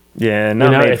 Yeah,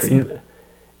 not made for you.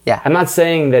 Yeah. I'm not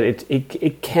saying that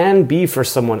it can be for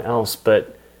someone else,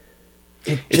 but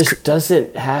it just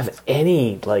doesn't have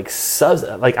any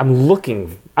I'm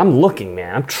looking,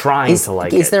 man. I'm trying to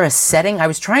like Is it. there a setting? I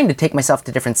was trying to take myself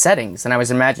to different settings, and I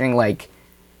was imagining, like,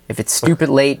 if it's stupid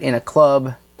late in a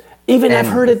club. Even I've and-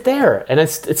 heard it there, and it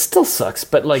still sucks.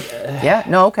 But Yeah,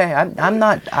 no, okay. I'm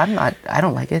not, I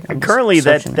don't like it. I'm just Currently,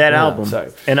 that searching it. album,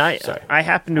 sorry. and I Sorry.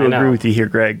 happen to I know. agree with you here,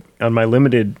 Greg, on my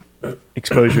limited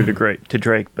exposure to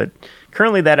Drake. But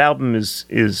currently, that album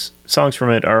is songs from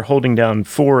it are holding down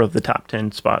 4 of the top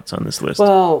 10 spots on this list.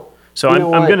 well, so you I'm know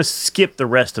what? going to skip the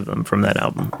rest of them from that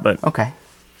album. But Okay.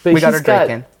 But We got he's our Drake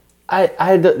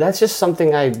in. that's just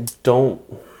something I don't.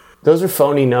 Those are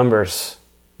phony numbers,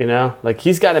 Like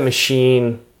he's got a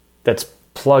machine that's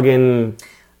plugging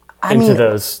I into mean,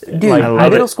 those. dude,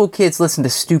 like, middle school kids listen to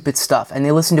stupid stuff, and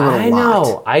they listen to it a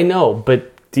lot. I know,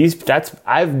 but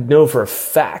I know for a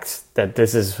fact that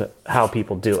this is how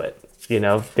people do it.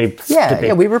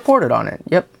 Yeah, we reported on it.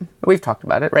 Yep, we've talked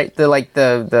about it, right?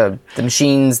 The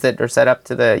machines that are set up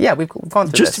to we've gone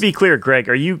through just this. to be clear, Greg,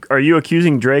 are you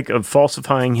accusing Drake of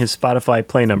falsifying his Spotify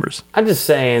play numbers? I'm just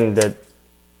saying that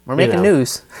We're making know.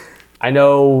 news. I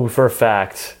know for a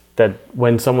fact that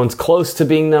when someone's close to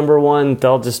being number one,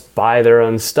 they'll just buy their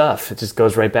own stuff. It just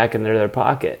goes right back into their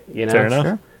pocket. Fair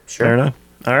enough. Sure. Fair enough.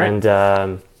 All right. And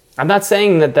I'm not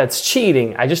saying that that's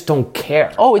cheating. I just don't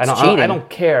care. Oh, it's cheating. I don't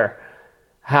care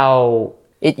how.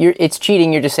 It's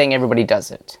cheating. You're just saying everybody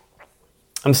does it.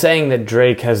 I'm saying that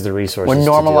Drake has the resources. We're to do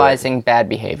normalizing bad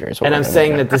behavior. Is what and we're I'm doing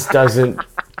saying here. that this doesn't,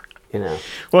 you know.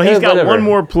 Well, he's got whatever. one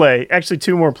more play. Actually,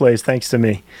 2 more plays, thanks to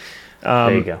me.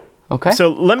 There you go. Okay. So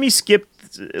let me skip.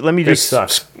 Let me Drake just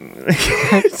sucks.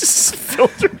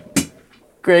 filter.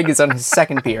 Greg is on his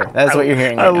second beer. That's what you're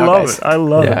hearing. I Right now, love guys. it. I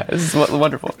love Yeah, it. this is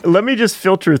wonderful. Let me just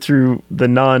filter through the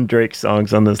non-Drake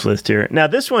songs on this list here. Now,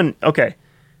 this one, okay.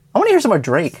 I want to hear some more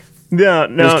Drake. No,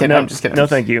 kidding, I'm just kidding. No,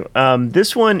 thank you.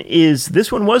 This one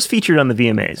was featured on the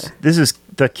VMAs. This is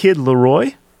The Kid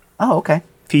Leroy Oh, okay.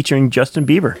 featuring Justin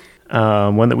Bieber.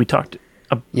 One that we talked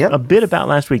a bit about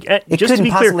last week. It Just to couldn't be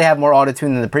possibly clear, have more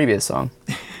autotune than the previous song.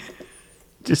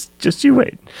 just you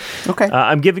wait. Okay.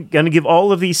 I'm going to give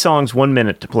all of these songs 1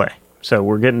 minute to play. So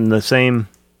we're getting the same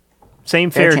fair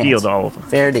deal chance. to all of them.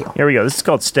 Fair deal. Here we go. This is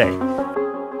called Stay.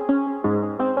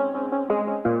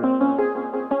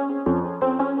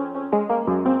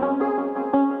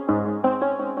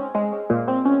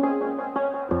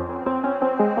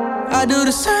 I do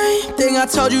the same thing I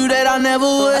told you that I never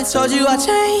would. I told you I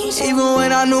changed, even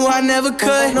when I knew I never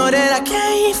could. Know that I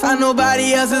can't find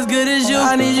nobody else as good as you.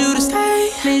 I need you to stay,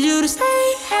 need you to stay.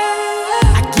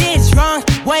 I get drunk,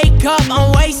 wake up,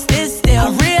 I'm wasted still. I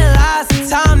realize the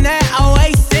time that I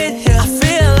wasted here. I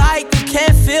feel like you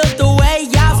can't feel the way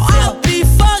I feel. I'll be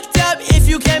fucked up if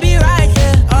you can't be right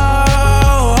here.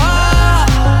 Oh, oh,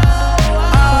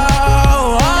 oh,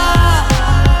 oh,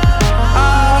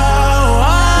 oh, oh.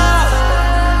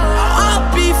 I'll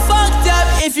be fucked up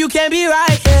if you can't be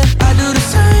right here. I do the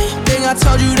same thing I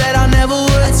told you that I never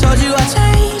would. I told you I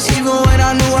changed, even when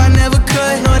I knew I never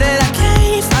could. Know that I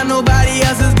can't find nobody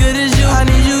else as good as you. I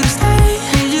need you to stay,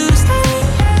 need you to stay.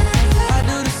 I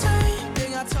do the same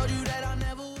thing I told you that I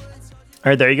never would. All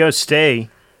right, there you go. Stay.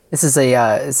 This is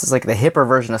like the hipper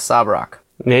version of Sob Rock.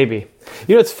 Maybe.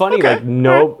 You know, it's funny. Okay. Like,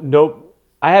 nope.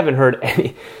 I haven't heard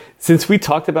any since we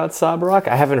talked about Sob Rock.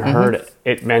 I haven't heard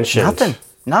it mentioned.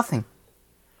 Nothing.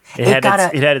 It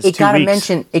had its 2 weeks.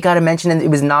 It got a mention, and it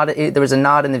was not. There was a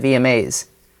nod in the VMAs.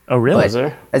 Oh, really? Was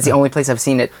there? That's the only place I've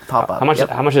seen it pop up. How much? Yep.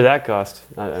 How much did that cost?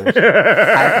 I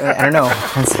don't know.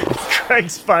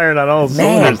 Greg's firing on all Man.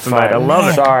 cylinders tonight. I love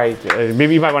it. Sorry,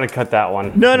 maybe you might want to cut that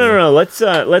one. No. Let's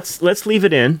leave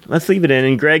it in. Let's leave it in.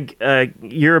 And Greg,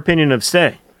 your opinion of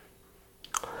Stay.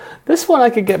 This one I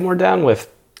could get more down with,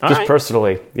 just right.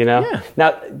 personally. You know. Yeah.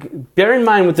 Now, bear in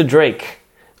mind with the Drake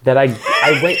that I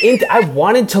went into. I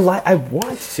want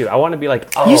to be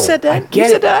like, oh, You said that. I get You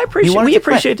said it. that. I appreciate. We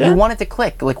appreciate that. You want it to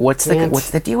click. Like, what's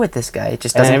the deal with this guy? It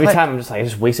just And doesn't every click. time I'm just like, I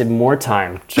just wasted more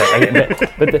time.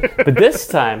 But this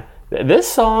time,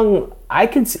 this song, I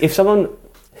can see if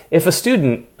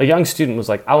a young student was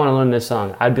like, I want to learn this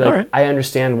song, I'd be like, right. I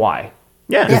understand why.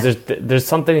 Yeah. Because there's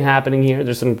something happening here.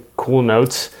 There's some cool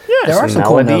notes. There are some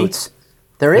cool notes.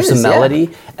 There's some yeah. melody.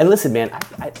 And listen, man,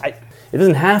 it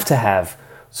doesn't have to have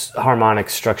harmonic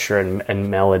structure and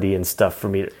melody and stuff for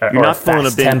me. You're not pulling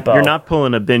a Ben. tempo. You're not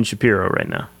pulling a Ben Shapiro right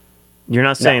now. You're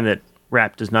not saying that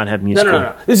rap does not have music.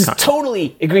 No. This is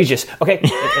totally egregious. Okay.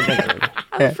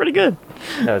 That's pretty good.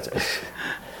 No. All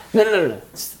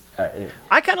right, anyway.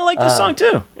 I kind of like this song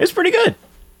too. It's pretty good.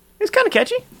 It's kind of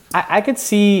catchy. I could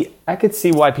see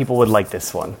why people would like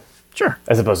this one Sure.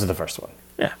 as opposed to the first one.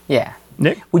 Yeah. Yeah.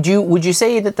 Nick. Would you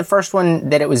say that the first one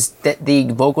that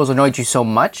the vocals annoyed you so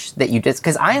much that you just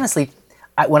because I honestly,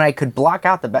 when I could block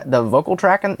out the vocal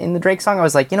track in the Drake song, I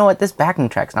was like, you know what, this backing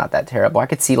track's not that terrible. I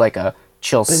could see like a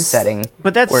chill setting,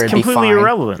 But that's where it'd be completely fine.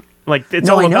 irrelevant. Like it's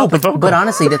No, all I know, about the vocal. but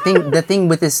honestly, the thing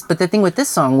with this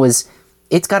song was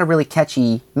it's got a really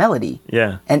catchy melody.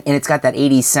 Yeah. And it's got that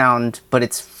 80s sound, but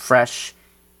it's fresh,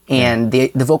 and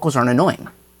the vocals aren't annoying.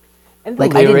 And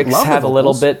Like, the I didn't lyrics love the have a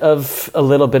little vocals.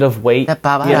 bit of weight. That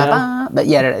ba-ba, you know? ba-ba. But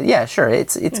yeah, sure.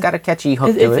 It's got a catchy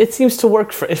hook to it. It seems to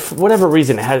work for whatever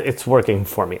reason. It's working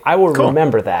for me. I will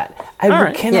remember that.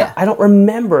 right. Yeah. I don't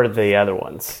remember the other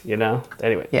ones. You know.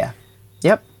 Anyway. Yeah.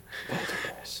 Yep.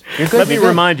 You're good. Let me you're good.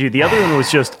 remind you, the other one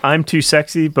was just "I'm Too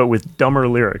Sexy," but with dumber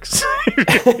lyrics.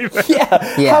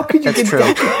 Yeah. Yeah, How could you that's get true.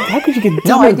 How could you get No,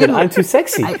 dumber I than didn't. I'm too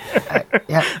sexy?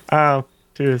 Yeah.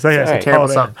 Too sexy. Sorry. Terrible all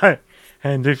day. song. Hey.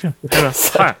 And And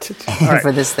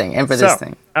for this thing.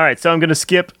 All right, so I'm going to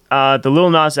skip the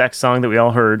Lil Nas X song that we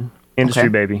all heard, "Industry Okay.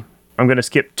 Baby." I'm going to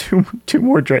skip two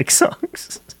more Drake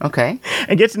songs Okay.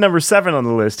 and get to number 7 on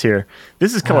the list here.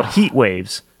 This is called "Heat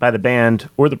Waves" by the band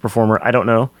or the performer, I don't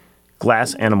know,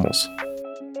 Glass Animals.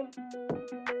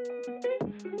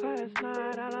 Last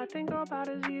night, all I think about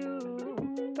is you.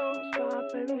 Don't stop,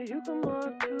 baby, you come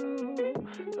on too.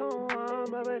 Don't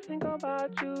want, baby, think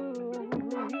about you.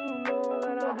 You know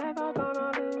that I'm never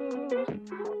gonna lose.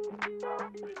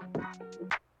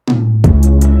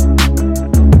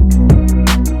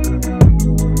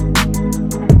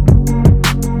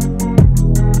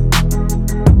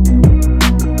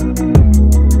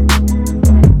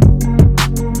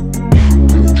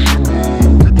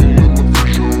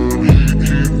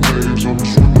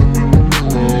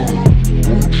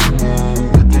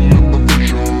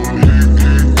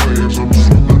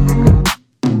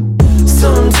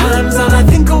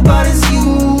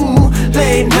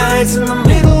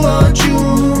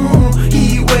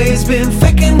 been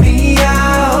faking me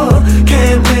out.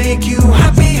 Can't make you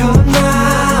happier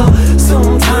now.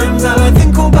 Sometimes all I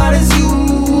think about is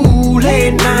you.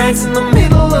 Late nights in the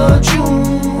middle of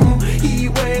June. He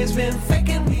always been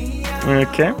faking me out.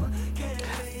 Okay.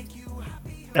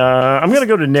 I'm going to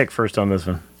go to Nick first on this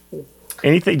one.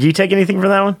 Anything? Do you take anything for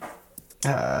that one?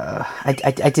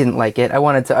 I didn't like it. I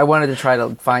wanted to try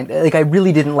to find, like, I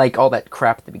really didn't like all that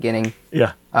crap at the beginning.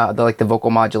 Yeah. The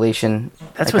vocal modulation.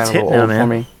 That's that what's got a hitting little now, old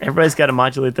man. Everybody's got to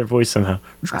modulate their voice somehow.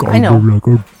 I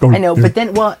know, but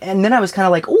then, and then I was kind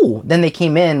of like, ooh, then they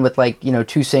came in with, like, you know,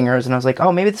 2 singers, and I was like,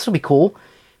 oh, maybe this will be cool.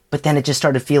 But then it just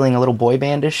started feeling a little boy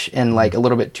bandish and, like, a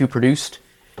little bit too produced.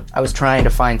 I was trying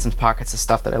to find some pockets of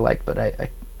stuff that I liked, but I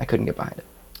couldn't get behind it.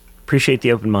 Appreciate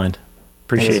the open mind.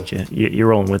 Appreciate you. You're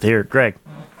rolling with it here. Greg.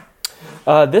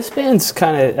 This band's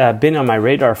kind of been on my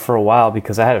radar for a while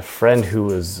because I had a friend who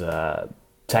was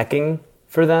teching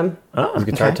for them. Oh, He was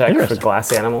guitar tech for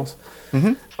Glass Animals.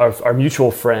 Mm-hmm. Our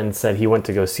mutual friend said he went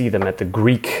to go see them at the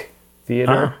Greek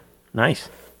Theater. Nice.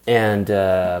 And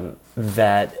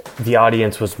that the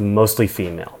audience was mostly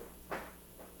female.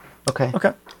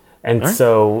 Okay. And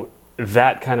so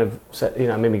that kind of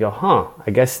made me go, huh,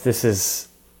 I guess this is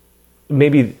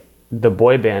maybe the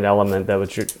boy band element that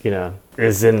which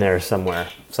is in there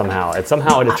somehow.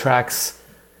 It attracts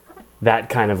that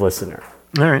kind of listener.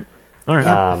 All right.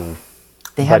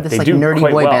 They have this, like,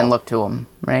 nerdy boy band look to them,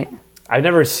 right? I've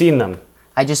never seen them.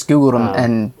 I just googled them,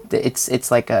 and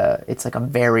it's like a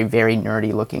very, very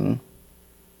nerdy looking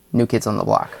New Kids on the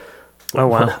Block. Oh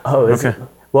wow. Oh, is it?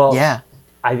 Well, Yeah.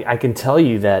 I can tell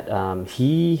you that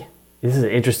this is an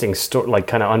interesting story, like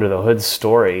kind of under the hood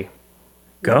story.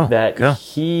 Go.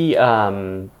 He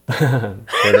there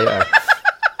they are.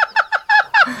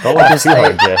 Don't laugh too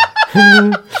hard, Jay.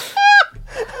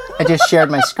 I just shared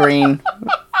my screen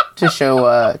to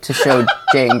show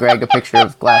Jay and Greg a picture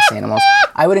of Glass Animals.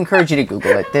 I would encourage you to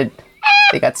Google it.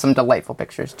 They got some delightful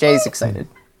pictures. Jay's excited.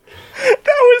 That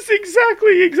was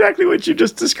exactly what you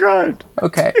just described.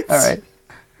 Okay, all right.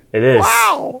 It is.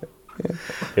 Wow.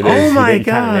 It is. Oh my You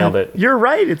kinda nailed god. it. You're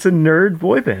right. It's a nerd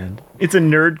boy band. It's a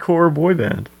nerdcore boy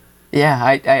band. Yeah,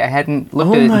 I hadn't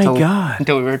looked at it God.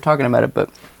 until we were talking about it, but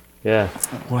Yeah.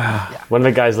 Wow. One of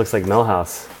the guys looks like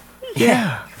Millhouse.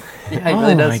 Yeah. yeah, it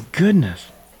really Oh does. my goodness.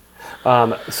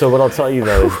 So what I'll tell you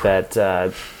though is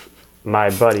that my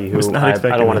buddy, who Was not I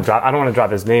expecting don't want to that. drop, I don't want to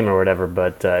drop his name or whatever,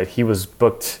 but he was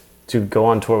booked to go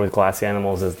on tour with Glass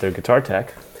Animals as their guitar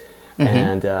tech,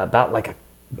 and about like a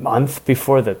month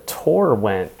before the tour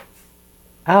went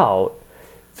out,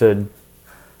 the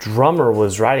drummer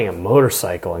was riding a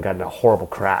motorcycle and got in a horrible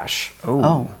crash.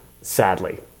 Oh.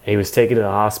 Sadly, he was taken to the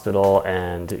hospital,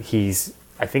 and he's,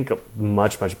 I think,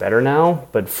 much better now.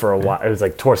 But for a while, it was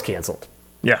like tour's canceled.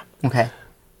 Yeah. Okay.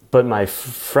 But my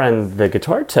friend, the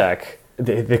guitar tech,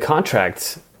 the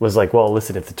contract was like, well,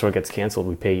 listen, if the tour gets canceled,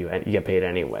 we pay you, and you get paid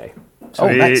anyway. Oh,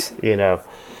 nice.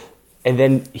 And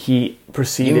then he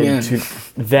proceeded to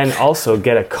then also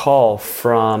get a call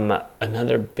from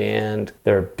another band.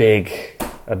 They're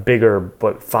a bigger,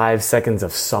 5 Seconds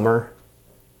of Summer.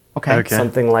 Okay.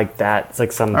 Something like that. It's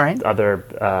like some right.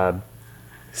 other,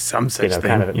 Some such thing.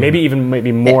 kind of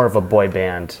maybe more of a boy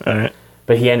band. All right.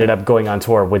 But he ended up going on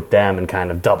tour with them and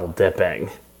kind of double dipping.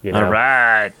 All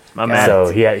right. My man. So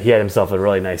he had himself a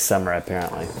really nice summer,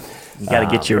 apparently. You got to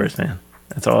get yours, man.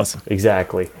 That's awesome.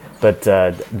 Exactly. But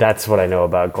that's what I know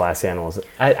about Glass Animals.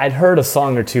 I'd heard a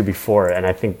song or two before, and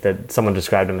I think that someone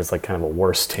described them as like kind of a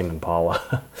worse Tame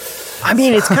Impala. I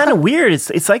mean, it's kind of weird.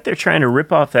 It's like they're trying to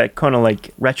rip off that kind of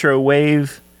like retro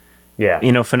wave,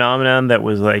 phenomenon that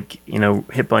was like,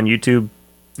 hip on YouTube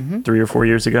 3 or 4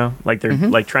 years ago. Like they're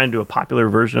like trying to do a popular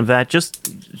version of that.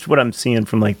 Just what I'm seeing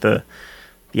from like the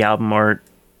album art,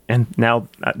 and now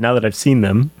that I've seen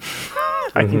them,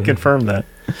 I can confirm that.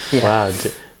 Yeah. Wow,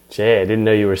 Jay, I didn't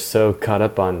know you were so caught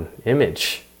up on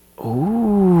Image.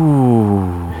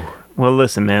 Ooh. Well,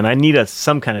 listen, man, I need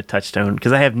some kind of touchstone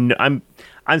because I have I'm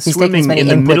He's swimming taking as many in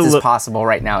the inputs middle as of possible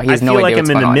right now. He I has no feel like idea I'm what's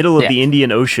in going the on. middle of Yeah. the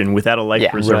Indian Ocean without a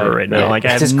life preserver right now. Yeah. Like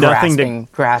I have just nothing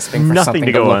grasping for nothing something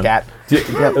to go look on. at. Do you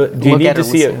Look need at to or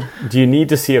see listen. Do you need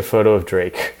to see a photo of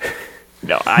Drake?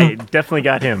 No, I definitely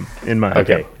got him in mind.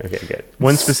 Okay, good.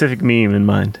 One specific meme in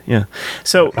mind. Yeah.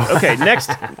 So, okay, next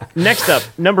up,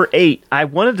 number 8. I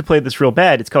wanted to play this real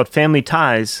bad. It's called Family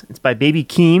Ties. It's by Baby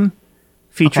Keem,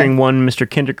 featuring one Mr.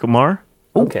 Kendrick Lamar.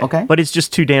 Okay. But it's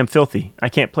just too damn filthy. I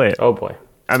can't play it. Oh boy.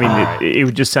 I mean, it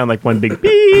would just sound like one big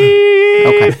beep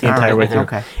Okay. the entire way through.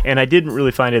 Okay. And I didn't really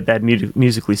find it that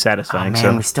musically satisfying.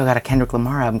 Man, we still got a Kendrick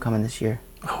Lamar album coming this year.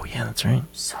 Oh, yeah, that's right.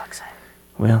 So excited.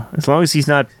 Well, as long as he's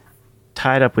not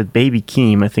tied up with Baby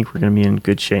Keem, I think we're going to be in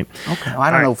good shape. Okay. Well,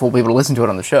 I don't know if we'll be able to listen to it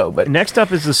on the show, but Next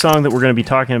up is the song that we're going to be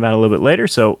talking about a little bit later,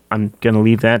 so I'm going to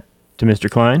leave that to Mr.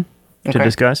 Klein to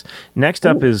discuss. Next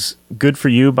up is Good For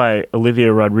You by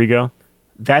Olivia Rodrigo.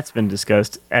 That's been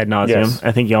discussed ad nauseum. Yes.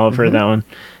 I think y'all have heard that one.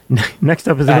 Next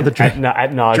up is another Drake,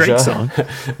 At nausea. Drake song.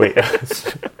 Wait.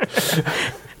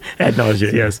 Ad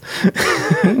nausea, yes.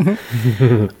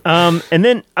 And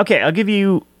then, okay, I'll give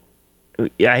you...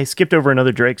 Yeah, I skipped over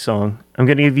another Drake song. I'm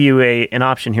going to give you an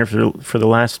option here for the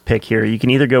last pick here. You can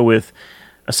either go with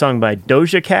a song by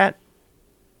Doja Cat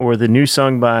or the new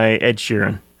song by Ed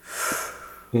Sheeran.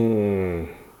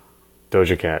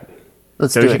 Doja Cat.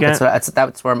 let's Doja do it. Cat?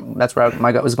 That's where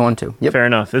my gut was going to. Yep. Fair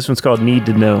enough. This one's called Need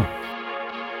to Know.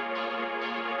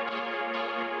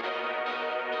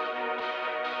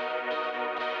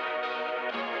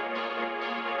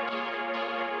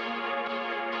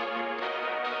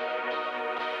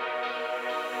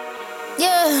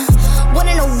 Yeah,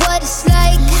 wanna know what it's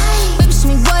like. Baby, show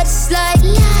me what it's like.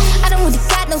 I don't really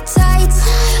got no tights.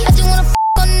 I just wanna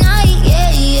all night.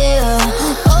 Yeah, yeah.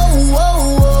 Oh,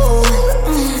 oh,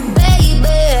 oh. Baby,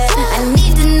 I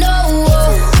need to know.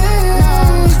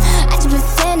 I just been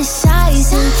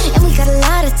fantasizing, and we got a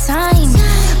lot of time.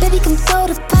 Baby, come throw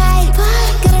the pipe.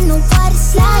 Gotta know what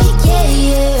it's like. Yeah,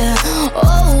 yeah. Oh,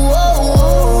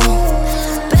 oh,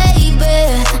 oh. Baby,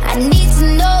 I need to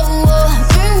know.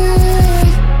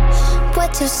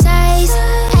 What's your size?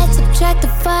 Add, subtract,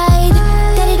 divide.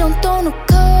 Daddy don't throw no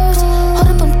curves. Hold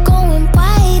up, I'm going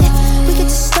wide. We could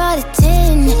just start at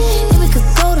 10, then we could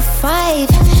go to 5.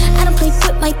 I don't play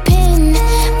with my pen.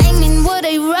 I mean what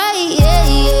I write, yeah,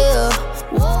 yeah.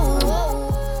 Whoa,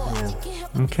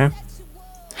 whoa, whoa. Okay.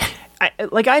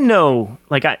 I know,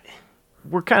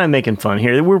 we're kind of making fun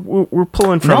here. We're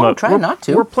pulling from No, try not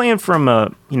to. We're playing from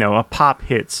a pop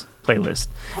hits playlist,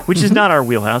 which is not our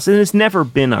wheelhouse, and it's never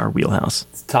been our wheelhouse.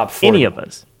 It's top 40. Any of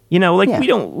us, Yeah. we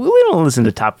don't listen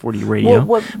to top 40 radio.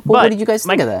 What did you guys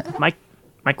think of that?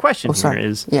 My question here sorry.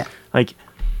 is, Yeah. like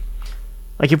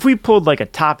if we pulled like a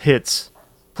top hits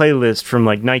playlist from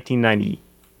like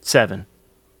 1997,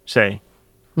 say,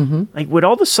 like would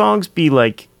all the songs be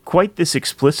like quite this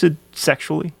explicit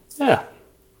sexually, Yeah.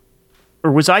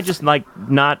 or was I just like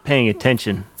not paying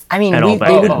attention? I mean, at all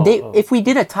back then? if we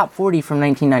did a top 40 from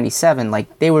 1997,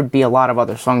 like there would be a lot of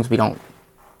other songs we don't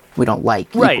like.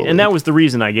 Right, equally. and that was the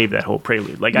reason I gave that whole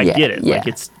prelude. Like I get it. Yeah. Like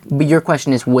it's But your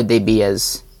question is, would they be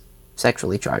as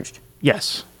sexually charged?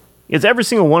 yes. It's every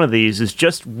single one of these is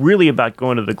just really about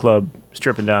going to the club,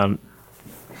 stripping down,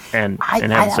 and having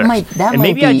sex. that and might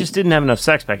maybe I be- just didn't have enough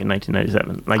sex back in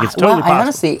 1997. Like it's totally well,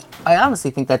 possible. I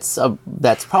honestly think that's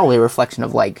probably a reflection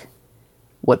of like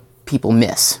what people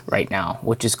miss right now,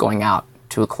 which is going out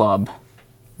to a club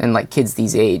and like kids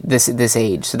this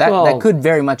age. So that could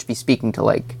very much be speaking to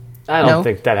like. I don't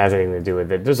think that has anything to do with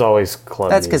it. There's always club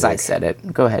That's because I music. said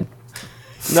it. Go ahead.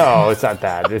 No, it's not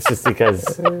that. It's just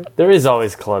because there is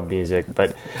always club music.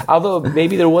 But although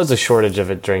maybe there was a shortage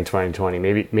of it during 2020,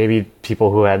 maybe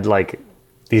people who had like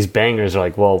these bangers are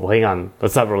like, well, hang on,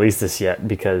 let's not release this yet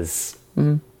because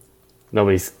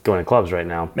nobody's going to clubs right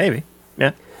now. Maybe.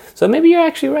 Yeah. So maybe you're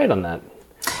actually right on that.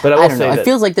 But I will I don't say know. that It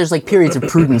feels like there's like periods of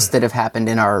prudence that have happened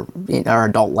in our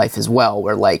adult life as well,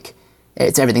 where like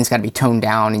everything's got to be toned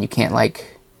down and you can't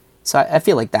like. So I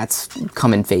feel like that's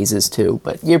come in phases too.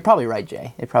 But you're probably right,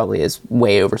 Jay. It probably is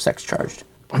way over sex charged.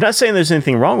 I'm not saying there's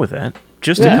anything wrong with that.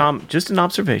 Just just an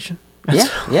observation.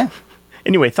 Yeah.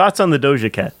 Anyway, thoughts on the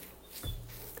Doja Cat?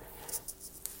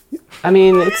 I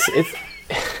mean,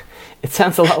 it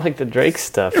sounds a lot like the Drake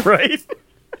stuff. Right.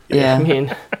 Yeah. I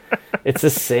mean, it's the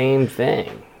same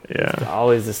thing. Yeah. It's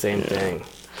always the same thing.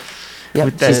 Yep.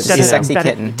 With that- She's just a sexy that-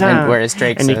 kitten, duh. and whereas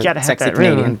Drake's And you a gotta have sexy that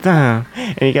Canadian.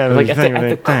 and you gotta Like at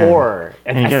the core,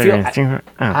 and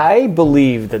I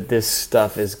believe that this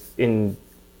stuff is in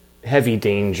heavy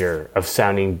danger of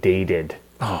sounding dated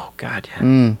Oh God,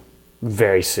 yeah.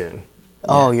 very soon.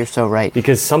 Oh, you're so right.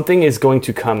 Because something is going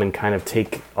to come and kind of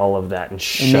take all of that and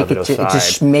shove it aside.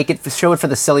 Show it for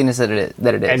the silliness that it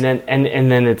is.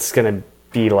 And then it's gonna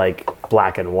be like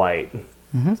black and white.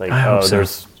 It's like, I hope so.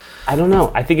 I don't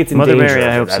know. I think it's in Mother danger. Mary,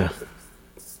 I of hope it.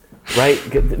 so. Right?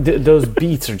 Those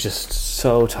beats are just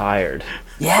so tired.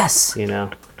 yes. You know.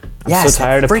 Yes. so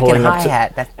tired that of pulling freaking up hi to-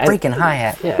 hat. That and- freaking hi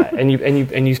hat. Yeah,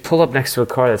 and you pull up next to a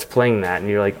car that's playing that, and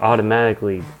you're like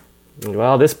automatically,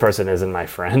 well, this person isn't my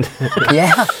friend.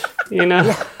 Yeah. You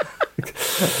know.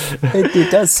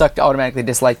 It does suck to automatically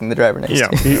disliking the driver next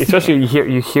to you. Especially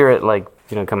you hear it like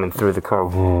coming through the car.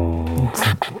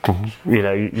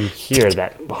 You hear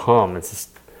that hum.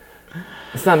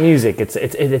 It's not music. It's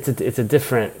a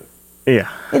different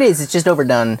Yeah. It is. It's just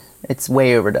overdone. It's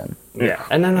way overdone. Yeah,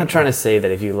 and I'm not trying to say that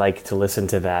if you like to listen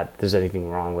to that, there's anything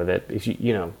wrong with it. If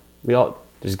we all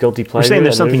there's guilty pleasure. You're saying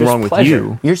there's something wrong with pleasure.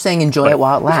 you. You're saying enjoy it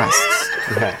while it lasts.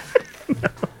 Okay.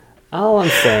 All I'm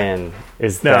saying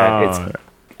is that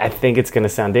I think it's going to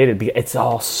sound dated because it's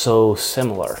all so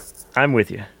similar. I'm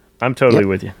with you. I'm totally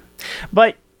with you.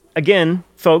 But again,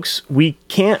 folks, we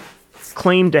can't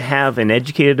claim to have an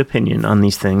educated opinion on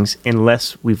these things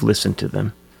unless we've listened to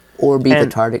them. Or be the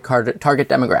target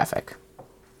demographic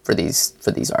for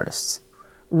these artists.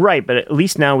 Right, but at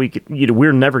least now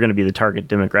we're never going to be the target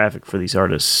demographic for these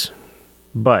artists.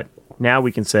 But now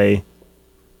we can say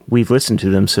we've listened to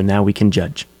them, so now we can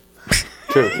judge.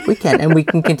 True. We can, and we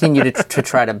can continue to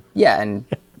try to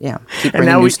keep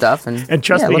bringing new stuff. And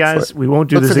trust me, guys, we won't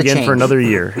do this again for another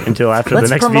year until after the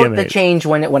next VMA. Let's promote the change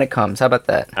when it comes. How about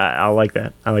that? I like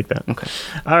that. Okay.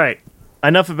 All right.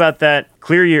 Enough about that.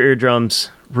 Clear your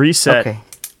eardrums. Reset. Okay.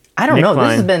 I don't Nick know.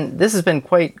 Klein. This has been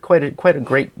quite a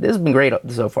great. This has been great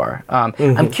so far.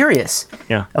 I'm curious.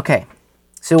 Yeah. Okay.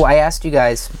 So I asked you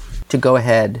guys to go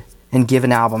ahead and give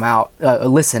an album out, a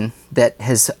listen that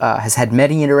has had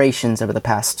many iterations over the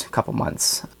past couple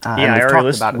months. Yeah,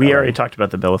 we already talked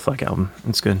about the Bella Fleck album.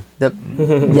 It's good.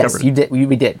 Yes, you did. We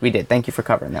did. Thank you for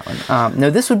covering that one. No,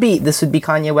 this would be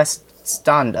Kanye West's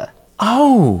Donda.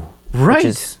 Oh, right.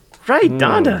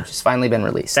 Donda. Which has finally been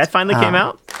released. That finally came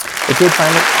out? It did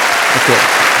finally. It did.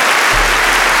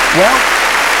 Well.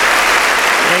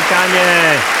 Hey,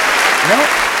 Kanye. No.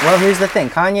 Well, here's the thing.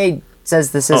 Kanye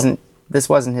says this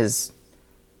wasn't his.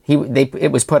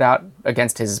 It was put out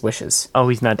against his wishes. Oh,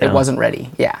 he's not down. It wasn't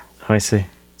ready. Yeah. Oh, I see.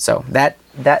 So let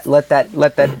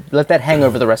that hang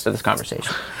over the rest of this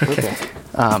conversation. Okay.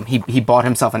 He bought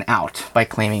himself an out by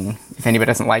claiming if anybody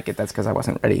doesn't like it, that's because I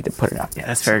wasn't ready to put it out. Yeah,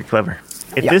 that's very clever.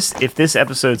 If this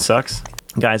episode sucks,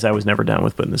 guys, I was never down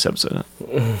with putting this episode out.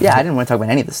 Yeah, I didn't want to talk about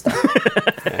any of this stuff.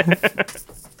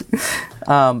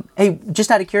 Hey, just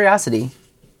out of curiosity,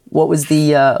 what's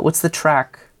the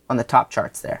track on the top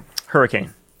charts there?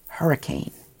 Hurricane.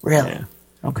 Really? Yeah.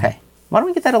 Okay. Why don't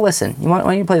we get that a listen? Why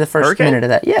don't you play the first Hurricane? minute of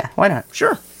that? Yeah, why not?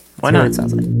 Sure. Why See what not? it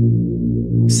sounds like.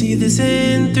 See this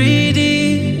in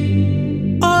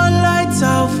 3D. All lights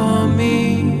out for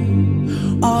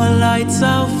me. All lights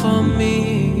out for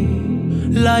me.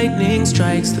 Lightning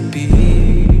strikes the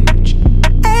beach.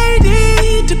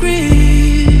 80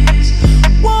 degrees.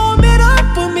 Warm it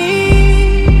up for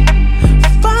me.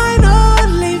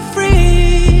 Finally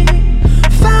free.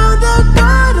 Found the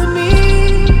God of me.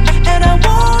 And I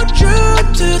want you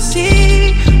to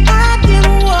see I can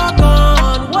walk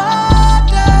on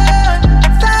water.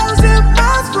 1,000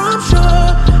 miles from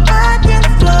shore. I can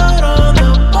float on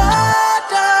the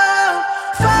water.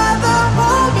 Father,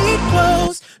 hold me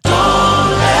close. Don't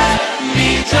let me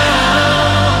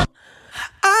drown.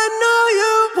 I know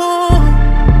you won't.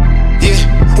 Yeah,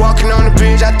 walking on the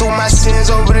bridge, I threw my sins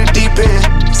over the deep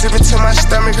end. Sipping till my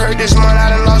stomach hurt this month, I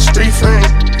done lost 3 friends.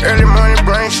 Early morning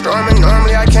brainstorming,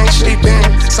 normally I can't sleep in.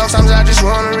 Sometimes I just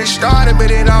wanna restart it, but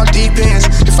it all depends.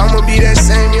 If I'ma be that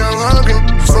same young hungry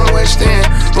from West End.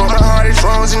 Broke my heart, it's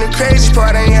wrongs, and the crazy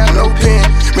part, I ain't have no pen.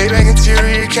 Maybach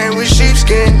interior came with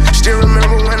sheepskin. Still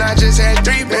remember when I just had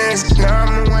 3 bands. Now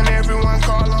I'm the one everyone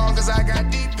call on, cause I got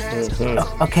deep ends.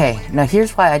 Okay, now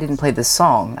here's why I didn't play this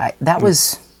song. That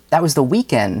was The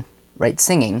Weeknd, right,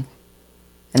 singing,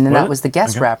 and then that was the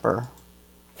guest rapper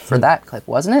for that clip,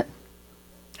 wasn't it?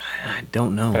 I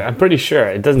don't know. I'm pretty sure.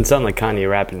 It doesn't sound like Kanye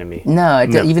rapping to me. No,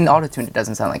 even auto-tuned, it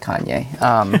doesn't sound like Kanye.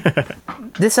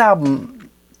 This album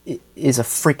is a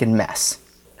freaking mess.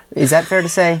 Is that fair to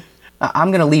say?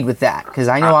 I'm gonna lead with that because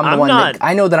I know I'm the one that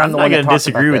talks about this. I'm not gonna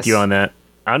disagree with you on that.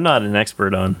 I'm not an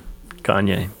expert on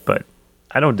Kanye, but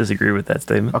I don't disagree with that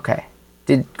statement. Okay.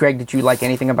 Greg, did you like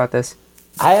anything about this?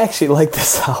 I actually like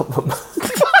this album.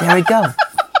 There we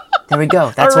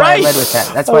go. That's why I led with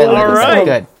that. That's why I led with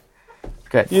that.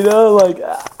 Good. You know, like,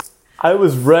 I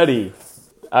was ready.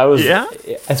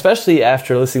 Especially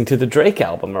after listening to the Drake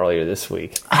album earlier this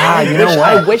week. You know what?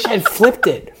 I wish I'd flipped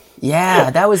it.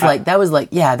 Yeah, that was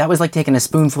like taking a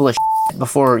spoonful of shit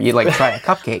before you like try a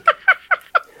cupcake.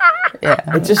 Yeah.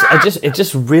 It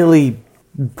just really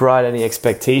brought any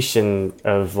expectation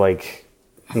of like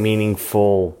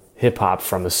meaningful hip hop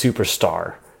from a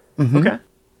superstar. Mm-hmm. Okay.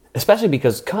 Especially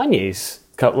because Kanye's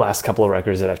last couple of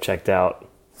records that I've checked out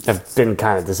have been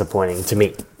kind of disappointing to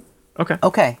me.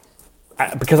 Okay.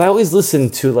 Because I always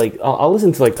listen to like I'll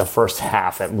listen to like the first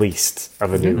half at least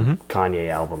of a new Kanye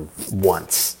album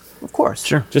once. Of course.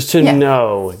 Sure. Just to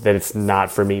know that it's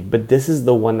not for me. But this is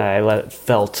the one that I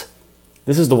felt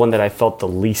the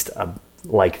least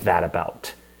like that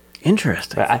about.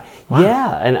 Interesting.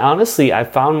 Yeah, and honestly, I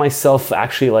found myself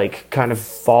actually like kind of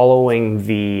following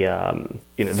the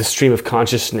the stream of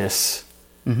consciousness,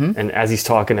 and as he's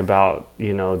talking about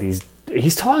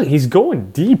he's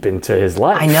going deep into his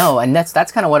life. I know, and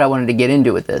that's kind of what I wanted to get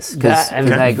into with this because I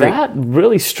agree. That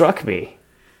really struck me.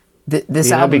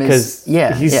 This album because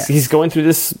is he's going through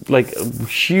this like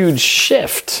huge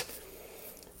shift.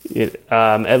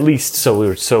 At least so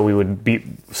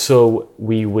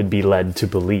we would be led to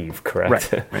believe,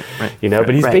 correct? Right.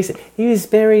 But he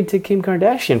was married to Kim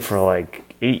Kardashian for like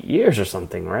 8 years or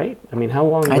something, right? I mean, how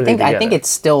long? I think it's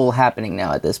still happening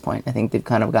now at this point. I think they've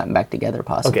kind of gotten back together,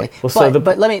 possibly. Okay. Well,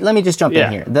 but let me just jump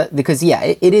in here because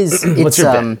it is. It's What's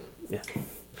your bet? Yeah.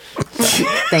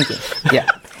 Thank you. Yeah.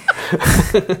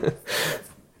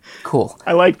 Cool.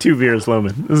 I like 2 beers,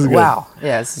 Loman. This is good. Wow.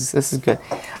 Yeah, this is good.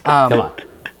 Come on.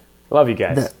 Love you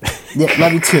guys.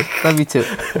 Love you too. Love you too.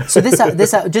 So this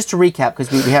just to recap,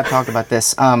 because we have talked about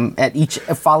this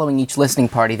following each listening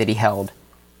party that he held,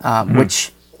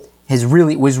 which was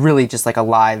really just like a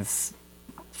live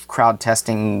crowd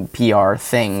testing PR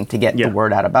thing to get the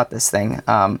word out about this thing.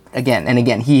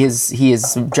 Again, he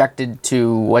is objected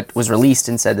to what was released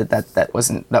and said that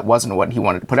wasn't what he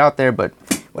wanted to put out there, but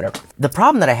whatever. The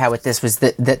problem that I had with this was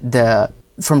that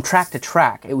from track to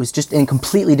track, it was just a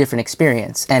completely different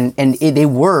experience, and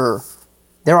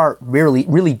there are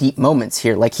really deep moments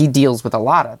here. Like he deals with a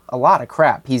lot of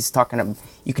crap. You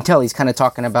can tell he's kind of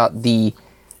talking about the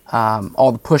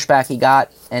all the pushback he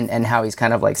got and how he's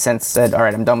kind of like since said, all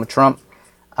right, I'm done with Trump.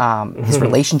 His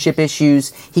relationship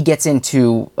issues. He gets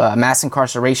into mass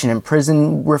incarceration and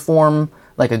prison reform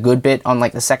like a good bit on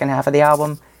like the second half of the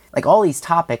album. Like all these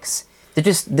topics,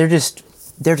 they're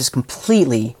just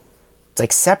completely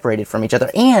like separated from each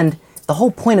other. And the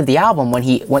whole point of the album when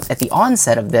he went at the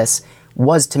onset of this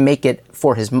was to make it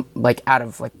for his like out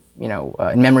of like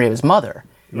in memory of his mother.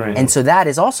 Right. And so that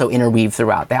is also interweaved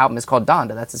throughout. The album is called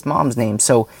Donda. That's his mom's name.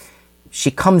 So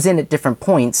she comes in at different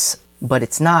points, but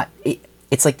it's not.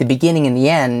 It's like the beginning and the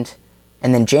end,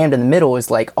 and then jammed in the middle is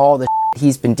like all the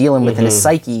he's been dealing with in his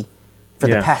psyche for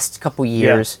the past couple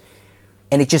years,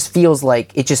 and it just feels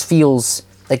like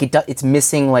it's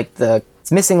missing like the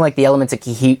elements of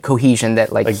cohesion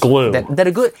that like glue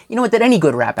that any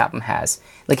good rap album has.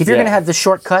 Like if you're gonna have the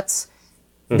shortcuts,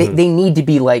 they need to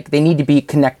be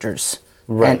connectors.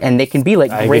 Right. And they can be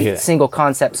like great single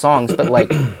concept songs, but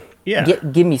like,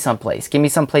 give me someplace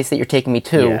that you're taking me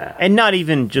to. Yeah. And not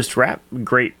even just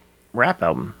great rap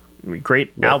album,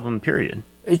 great album period.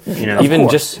 Even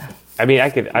just, I mean,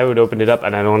 I would open it up,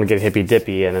 and I don't want to get hippy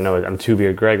dippy, and I know I'm 2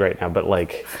 Beer Greg right now, but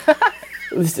like,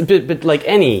 but like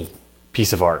any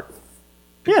piece of art.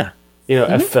 Yeah.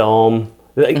 A film.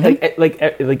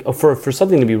 Like for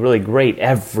something to be really great,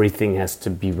 everything has to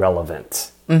be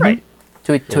relevant. Right.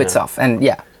 To itself, and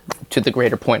to the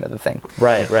greater point of the thing.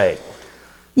 Right.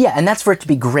 Yeah, and that's for it to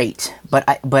be great. But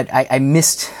I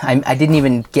missed. I didn't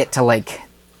even get to like.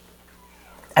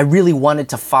 I really wanted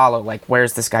to follow like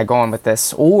where's this guy going with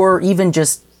this, or even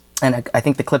just. And I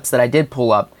think the clips that I did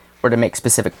pull up were to make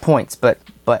specific points. But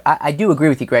I do agree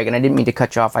with you, Greg, and I didn't mean to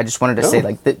cut you off. I just wanted to say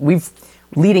like that we've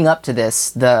leading up to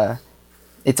this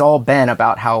it's all been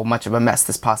about how much of a mess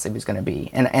this possibly was going to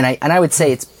be, and I would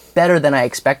say it's better than I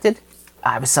expected.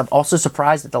 I was also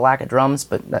surprised at the lack of drums,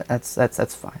 but that's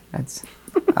fine. That's,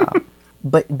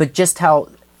 but just how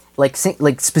like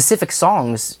specific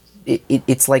songs,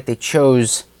 it's like they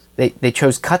chose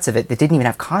cuts of it that didn't even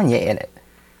have Kanye in it.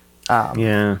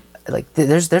 Like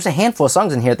there's a handful of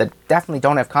songs in here that definitely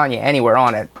don't have Kanye anywhere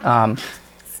on it,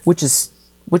 which is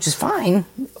fine.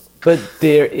 But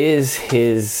there is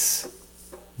his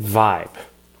vibe,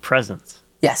 presence.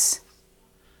 Yes.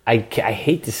 I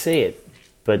hate to say it,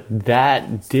 but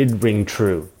that did ring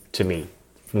true to me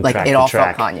from like track it to all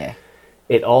track. felt Kanye.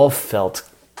 It all felt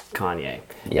Kanye.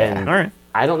 Yeah. And all right.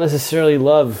 I don't necessarily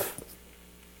love.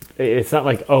 It's not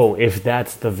like, oh, if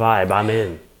that's the vibe, I'm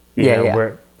in.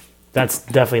 That's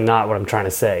definitely not what I'm trying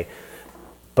to say.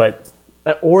 But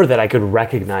or that I could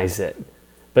recognize it.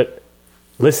 But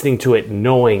listening to it,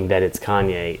 knowing that it's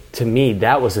Kanye, to me,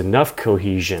 that was enough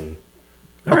cohesion.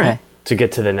 Okay. To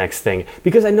get to the next thing,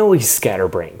 because I know he's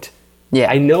scatterbrained. Yeah,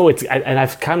 I know and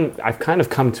I've kind of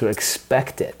come to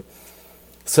expect it.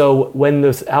 So when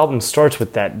this album starts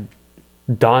with that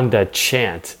Donda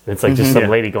chant, it's like just some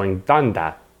lady going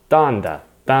Donda, Donda,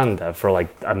 Donda for like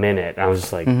a minute. I was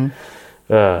just like,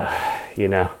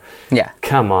 yeah,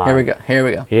 come on, here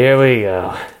we go.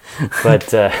 But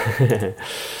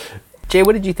Jay,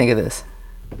 what did you think of this?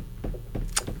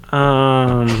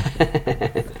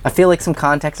 I feel like some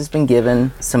context has been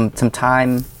given, some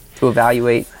time to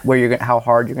evaluate where how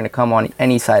hard you're gonna come on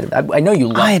any side of it? I know you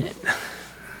loved it.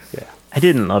 Yeah, I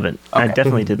didn't love it. Okay. I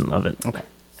definitely didn't love it. Okay.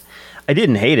 I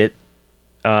didn't hate it.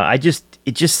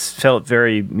 It just felt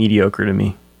very mediocre to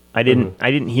me. I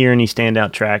didn't hear any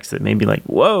standout tracks that made me like,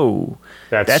 whoa,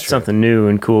 that's something new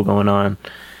and cool going on.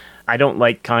 I don't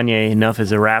like Kanye enough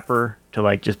as a rapper to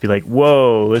like just be like,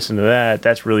 whoa, listen to that.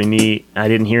 That's really neat. I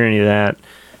didn't hear any of that.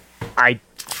 I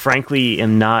frankly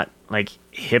am not like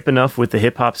hip enough with the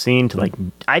hip hop scene to like,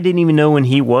 I didn't even know when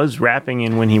he was rapping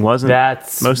and when he wasn't.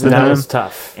 That's most of the time. That was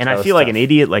tough. And I feel like an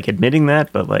idiot like admitting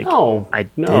that, but like, no,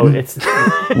 it's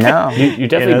no. You're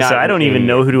definitely not. So I don't even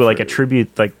know who to like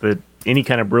attribute like any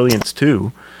kind of brilliance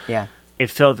to. Yeah.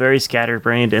 It felt very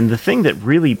scatterbrained, and the thing that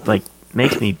really like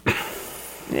makes me,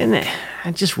 and it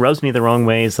just rubs me the wrong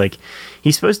way, is like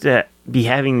he's supposed to be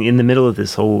having in the middle of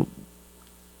this whole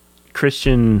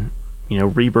Christian,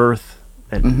 rebirth.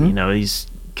 That he's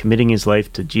committing his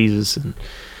life to Jesus,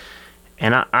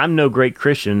 and I'm no great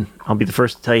Christian. I'll be the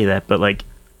first to tell you that. But like,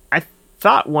 I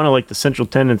thought one of like the central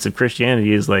tenets of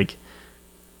Christianity is like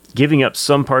giving up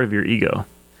some part of your ego,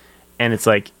 and it's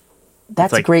like.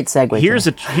 That's a great segue.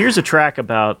 Here's a track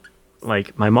about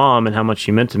like my mom and how much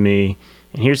she meant to me,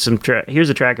 and here's a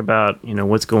track about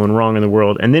what's going wrong in the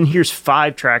world, and then here's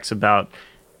 5 tracks about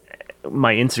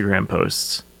my Instagram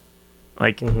posts.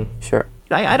 Like, sure,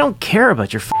 I don't care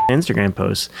about your Instagram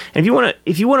posts. And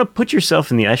if you want to put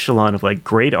yourself in the echelon of like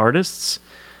great artists,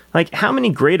 like how many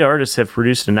great artists have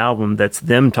produced an album that's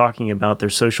them talking about their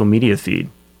social media feed?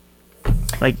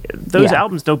 Like those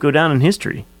albums don't go down in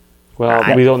history.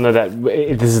 Well, we don't know that.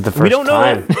 This is the first time. We don't know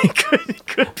that.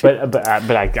 Could be. But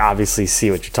I obviously see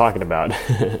what you're talking about.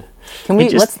 Can we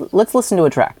let's listen to a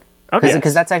track? Okay.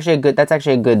 Because that's actually a good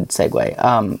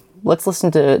segue. Let's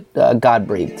listen to God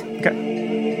Breathed. Okay.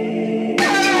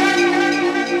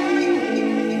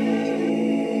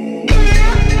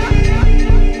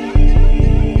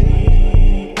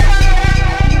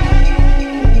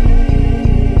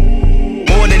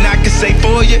 Say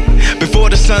for you, before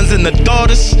the sons and the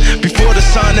daughters, before the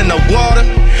sun and the water,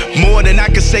 more than I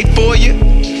can say for you,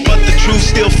 but the truth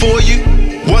still for you.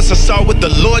 Once I saw what the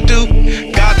Lord do,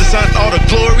 God the Son all the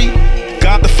glory,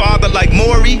 God the Father like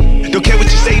Maury. Don't care what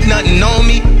you say, nothing on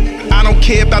me. I don't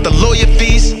care about the lawyer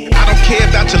fees, I don't care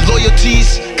about your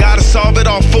loyalties. Gotta solve it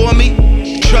all for me.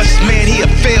 Trust man, he a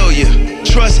failure.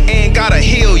 Trust ain't gotta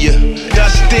heal you.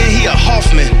 Dustin, he a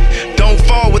Hoffman. Don't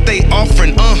fall what they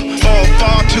offering, fall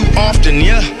far too often,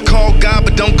 yeah. Call God,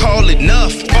 but don't call it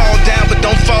enough. Fall down, but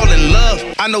don't fall in love.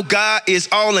 I know God is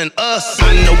all in us.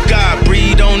 I know God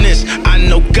breathe on this. I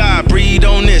know God breathe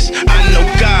on this. I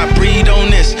know God breathe on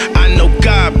this. I know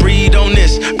God breathe on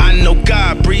this. I know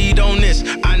God breathe on this.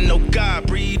 I know God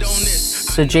breathe on this.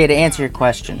 So Jay, to answer your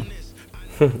question,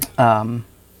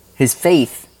 his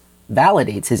faith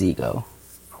validates his ego.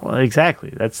 Well,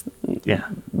 exactly. That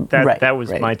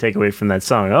was my takeaway from that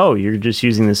song. Oh, you're just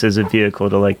using this as a vehicle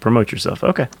to like promote yourself.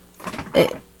 Okay.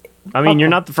 I mean, you're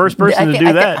not the first person to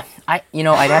do that. I'd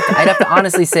have to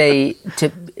honestly say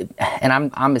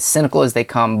and I'm as cynical as they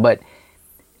come, but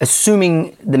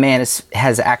assuming the man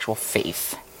has actual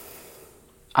faith,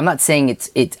 I'm not saying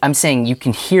I'm saying you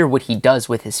can hear what he does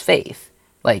with his faith.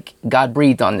 Like, God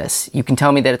breathed on this. You can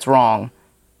tell me that it's wrong.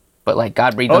 But like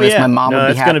God breathed on this, my mom would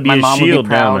be happy. My mom would be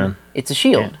proud. Now, it's a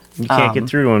shield. Yeah, you can't get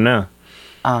through to him now.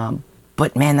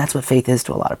 But man, that's what faith is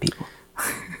to a lot of people.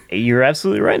 You're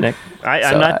absolutely right, Nick.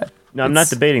 I'm not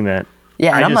debating that.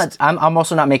 Yeah, and I'm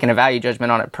also not making a value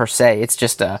judgment on it per se. It's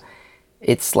just that's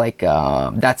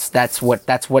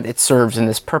what it serves in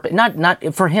this purpose. Not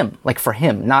for him,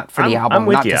 not for the album,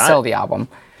 not to sell the album.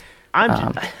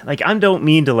 I don't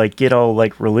mean to like get all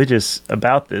like religious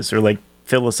about this or like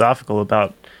philosophical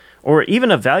about. Or even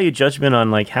a value judgment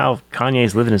on like how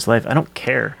Kanye's living his life. I don't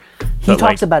care. He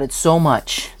talks about it so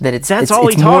much that it's all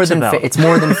he talks about. It's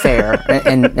more than fair,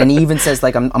 and he even says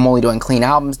like I'm only doing clean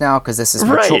albums now because this is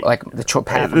like the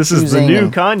path. This is the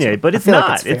new Kanye, but it's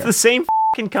not. It's the same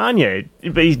fucking Kanye,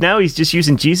 but he's just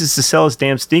using Jesus to sell his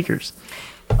damn sneakers.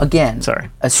 Again,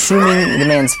 assuming the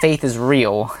man's faith is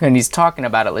real and he's talking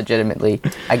about it legitimately,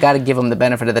 I got to give him the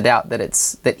benefit of the doubt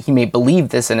that he may believe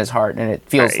this in his heart, and it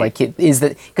feels like it is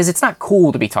that because it's not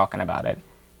cool to be talking about it.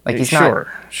 Like he's not.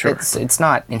 It's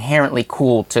not inherently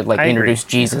cool to like introduce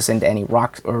Jesus into any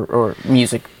rock or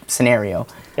music scenario.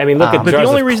 I mean, look at. But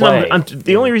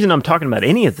the only reason I'm talking about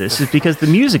any of this is because the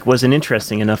music wasn't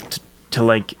interesting enough to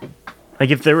like. Like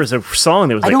if there was a song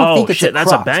that was like, oh shit,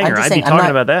 that's a banger, I'd be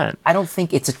talking about that. I don't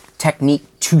think it's a technique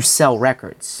to sell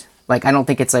records. Like I don't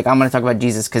think it's like I'm going to talk about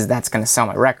Jesus because that's going to sell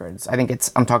my records. I think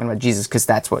I'm talking about Jesus because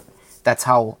that's where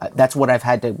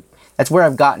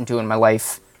I've gotten to in my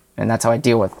life and that's how I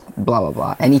deal with blah blah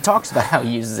blah. And he talks about how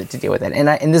he uses it to deal with it.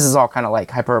 And this is all kind of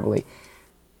like hyperbole,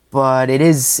 but it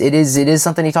is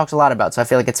something he talks a lot about. So I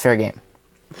feel like it's fair game.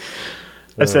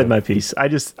 I said my piece. I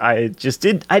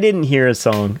didn't hear a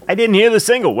song. I didn't hear the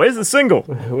single. Where's the single?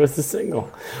 Where's the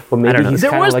single? Well, maybe I don't know.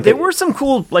 he's There were some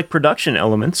cool like production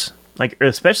elements, like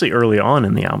especially early on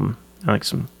in the album. I like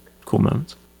some cool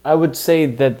moments. I would say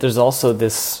that there's also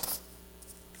this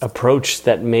approach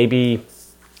that maybe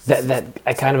that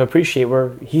I kind of appreciate,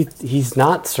 where he's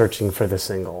not searching for the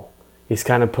single. He's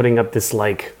kind of putting up this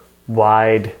like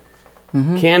wide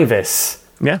canvas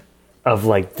of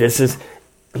like,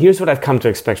 here's what I've come to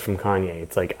expect from Kanye.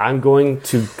 It's like, I'm going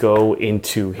to go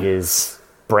into his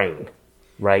brain,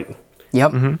 right?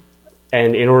 Yep.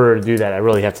 And in order to do that, I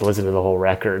really have to listen to the whole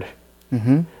record.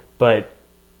 But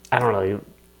I don't know,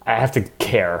 I have to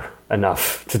care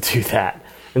enough to do that.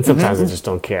 And sometimes I just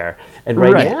don't care. And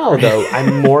right now, though,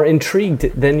 I'm more intrigued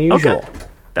than usual. Okay.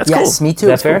 That's cool. Me too.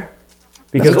 Is that fair?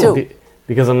 Me too.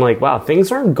 Because I'm like, wow,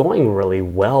 things aren't going really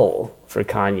well for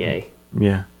Kanye.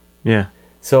 Yeah.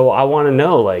 So I want to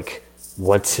know, like,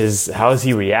 how is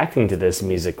he reacting to this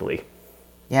musically?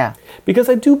 Yeah. Because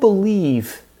I do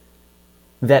believe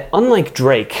that, unlike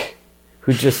Drake,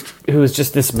 who is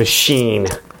just this machine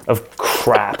of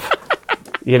crap,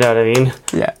 you know what I mean?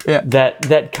 Yeah.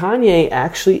 That Kanye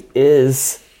actually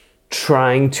is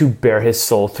trying to bare his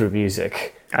soul through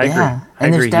music. I agree.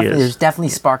 And there's definitely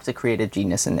sparks of creative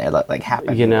genius in there, like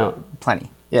happen. You know,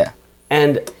 plenty. Yeah.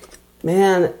 And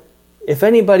man, if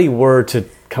anybody were to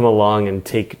come along and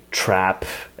take trap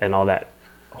and all that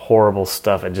horrible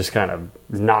stuff and just kind of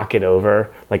knock it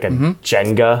over like a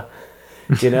Jenga,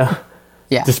 you know,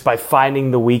 just by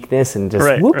finding the weakness and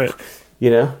just you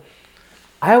know,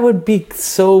 I would be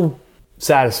so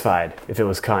satisfied if it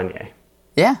was Kanye.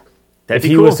 Yeah, that'd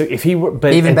be cool. If he were,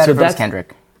 but even better if it was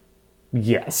Kendrick.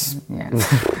 Yes. Yeah.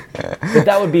 But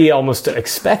that would be almost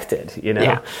expected, you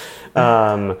know?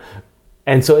 Yeah.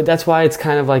 And so that's why it's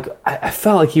kind of like, I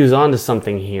felt like he was onto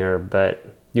something here, but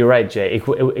you're right, Jay,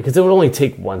 because it would only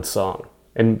take one song.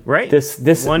 And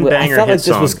this one banger I felt hit like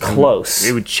this was close.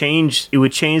 It would change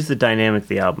the dynamic of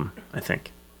the album, I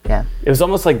think. Yeah. It was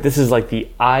almost like this is like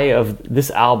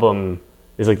this album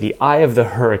is like the eye of the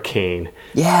hurricane.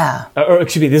 Yeah. Or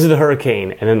excuse me, this is the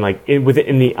hurricane, and then like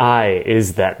within the eye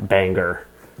is that banger.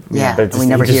 Yeah, but we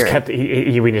never hear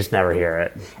it. We just never hear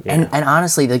it. Yeah. And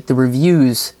honestly, like the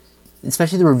reviews,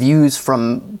 especially the reviews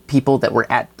from people that were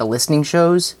at the listening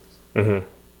shows,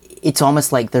 it's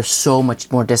almost like they're so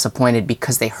much more disappointed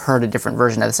because they heard a different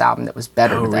version of this album that was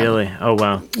better to them. Oh, really? Oh,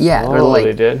 wow. Yeah. Oh, like,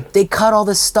 they did? They cut all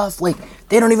this stuff. Like,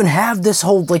 they don't even have this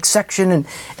whole, like, section.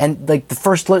 And like, the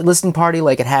first listening party,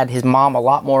 like, it had his mom a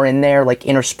lot more in there, like,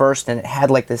 interspersed. And it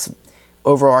had, like, this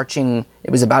overarching,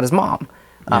 it was about his mom.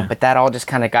 But that all just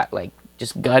kind of got, like,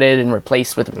 just gutted and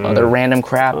replaced with other random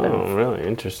crap. Oh, really?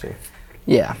 Interesting.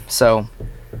 Yeah. So...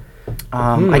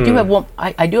 I do have one.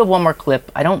 I do have one more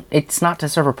clip. It's not to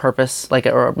serve a purpose, like,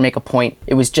 or make a point.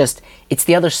 It was just. It's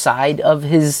the other side of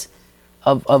his,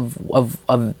 of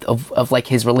like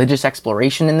his religious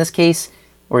exploration in this case,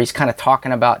 where he's kind of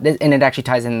talking about, and it actually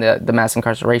ties in the mass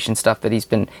incarceration stuff that he's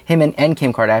been. Him and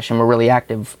Kim Kardashian were really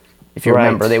active. If you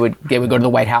remember, they would go to the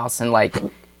White House and like,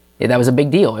 that was a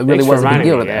big deal. It really was a big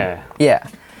deal to them. Yeah.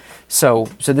 So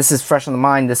this is fresh on the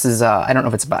mind. This is, I don't know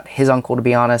if it's about his uncle, to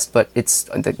be honest, but it's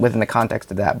within the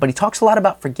context of that. But he talks a lot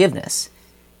about forgiveness.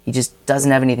 He just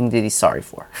doesn't have anything that he's sorry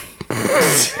for.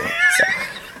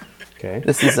 Okay.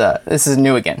 This is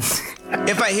new again.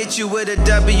 If I hit you with a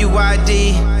W-I-D,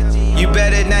 you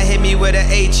better not hit me with a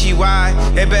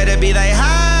H-E-Y. It better be like,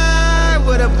 hi,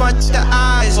 with a bunch of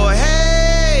eyes, or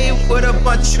hey, with a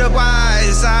bunch of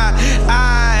eyes.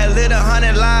 I lit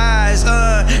 100 lies,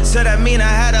 so that mean I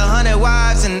had 100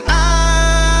 wives, and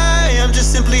I am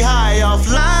just simply high off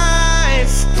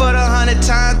life for the 100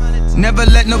 times. Never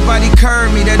let nobody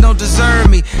curb me that don't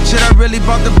deserve me. Should I really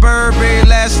bought the Burberry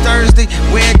last Thursday?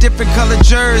 Wear a different color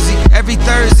jersey every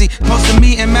Thursday. Posting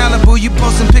me in Malibu, you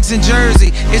posting pics in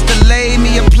Jersey. It's to lay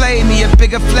me or play me, a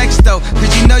bigger flex though.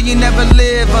 Cause you know you never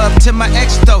live up to my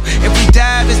ex though. If we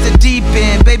dive, it's the deep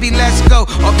end, baby, let's go.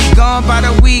 Or be gone by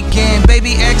the weekend,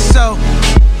 baby, XO.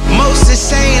 Most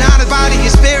insane out of body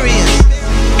experience.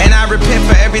 And I repent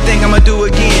for everything I'ma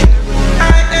do again.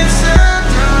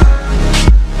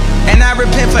 And I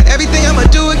repent for everything I'ma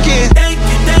do again.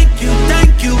 Thank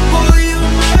you for your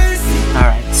mercy.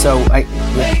 Alright, so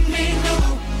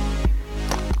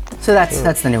So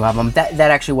that's the new album. That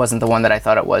actually wasn't the one that I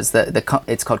thought it was.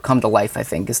 It's called Come to Life, I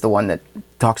think, is the one that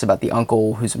talks about the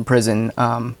uncle who's in prison.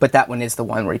 But that one is the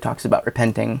one where he talks about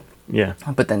repenting. Yeah.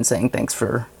 But then saying thanks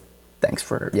for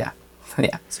yeah.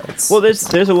 Yeah. So it's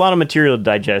there's a lot of material to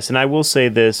digest, and I will say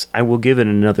this: I will give it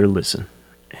another listen,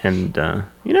 and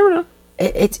you never know.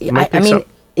 I mean,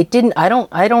 it didn't. I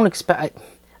don't expect.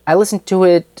 I listened to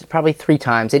it probably 3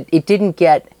 times. It didn't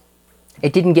get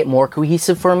more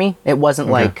cohesive for me. It wasn't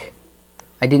like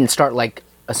I didn't start like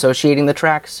associating the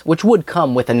tracks, which would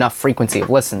come with enough frequency of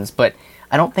listens. But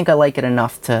I don't think I like it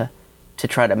enough to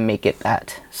try to make it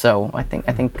that. So I think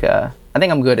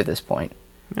I'm good at this point.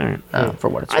 All right. For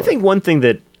what it's I worth. think one thing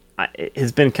that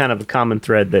has been kind of a common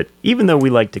thread that even though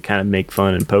we like to kind of make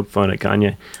fun and poke fun at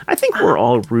Kanye, I think we're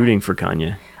all rooting for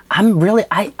Kanye.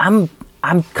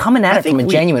 I'm coming at it from a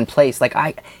genuine place.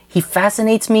 Like he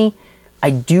fascinates me.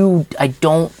 I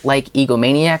don't like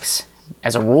egomaniacs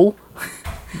as a rule.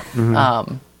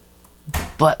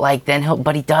 But like then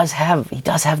he does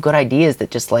have good ideas that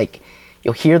just like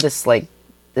you'll hear this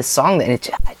song and it's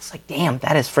like, damn,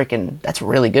 that's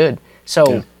really good.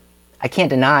 So I can't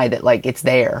deny that like it's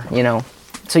there, you know.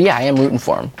 So yeah, I am rooting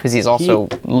for him because he's also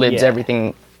lives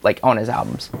everything like on his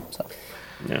albums. So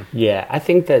yeah, I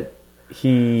think that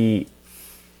he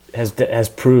has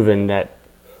proven that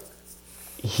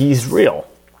he's real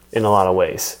in a lot of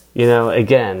ways. You know,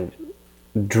 again,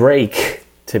 Drake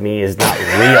to me is not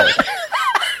real.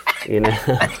 You know,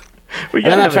 we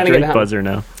gotta have a Drake buzzer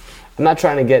now. I'm not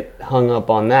trying to get hung up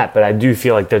on that, but I do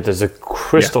feel like there's a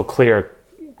crystal clear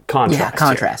contrast. Yeah,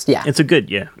 contrast. Here. Yeah, it's a good.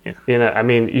 Yeah. You know, I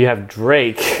mean, you have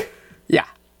Drake. Yeah.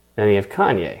 And you have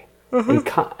Kanye.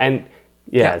 And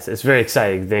it's very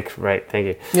exciting, Nick. Right? Thank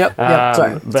you. Yep.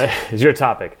 Sorry, but it's your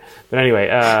topic. But anyway,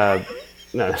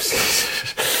 no.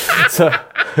 So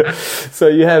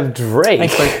you have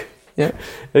Drake. Thanks, yeah.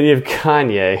 Then you have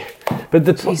Kanye. But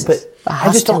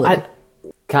I just don't.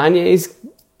 Kanye's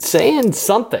saying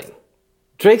something.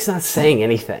 Drake's not saying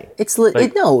anything.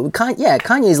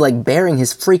 Kanye's like bearing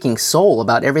his freaking soul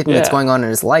about everything that's going on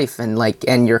in his life, and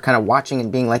you're kind of watching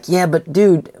and being like, yeah, but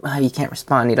dude, he can't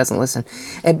respond, he doesn't listen,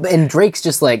 and Drake's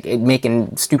just like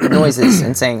making stupid noises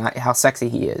and saying how sexy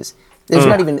he is. There's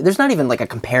not even like a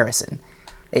comparison.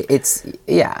 It's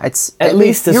at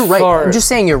least you're right. I'm just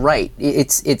saying you're right.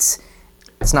 It's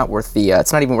not worth the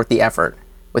it's not even worth the effort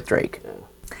with Drake.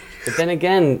 But then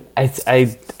again,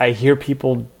 I hear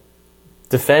people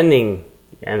defending,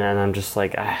 and then I'm just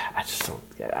like, I just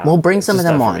don't get it. We'll bring some of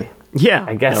them on. Yeah,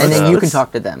 I guess. And then you can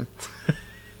talk to them.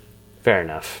 Fair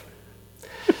enough.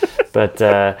 But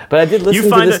I did listen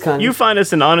to this kind. You find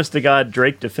us an honest to God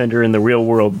Drake defender in the real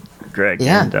world, Greg.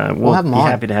 Yeah, and we'll have him be on.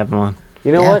 happy to have him on.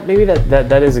 You know what? Maybe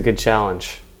that is a good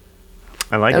challenge.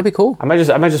 I like That'd be cool. I might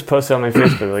just post it on my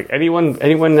Facebook. Like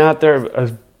anyone out there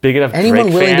a big enough anyone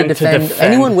Drake willing fan to defend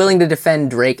anyone willing to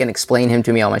defend Drake and explain him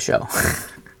to me on my show.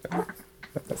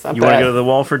 That's not you bad. want to go to the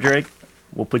wall for Drake?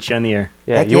 We'll put you on the air.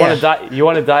 Yeah, you want to die? You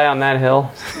want to die on that hill?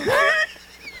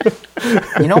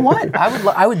 You know what?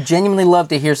 I would genuinely love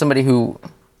to hear somebody who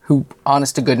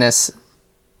honest to goodness,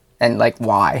 and like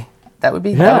why. That would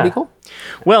be cool.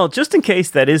 Well, just in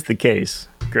case that is the case,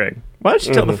 Greg, why don't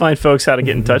you tell the fine folks how to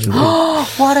get in touch with you?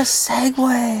 What a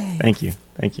segue! Thank you.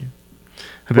 I've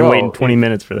been waiting 20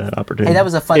 minutes for that opportunity. Hey, that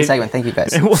was a fun segment. Thank you,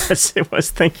 guys. It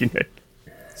was. Thank you, Nick.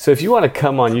 So if you want to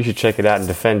come on, you should check it out and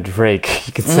defend Drake.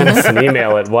 You can send us an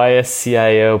email at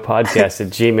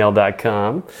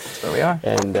ysciopodcast@gmail.com. That's where we are.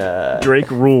 And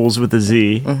Drake rules with a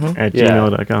Z at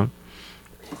gmail.com.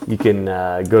 You can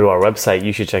go to our website,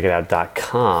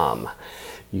 youshouldcheckitout.com.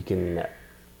 You can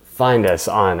find us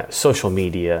on social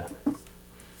media,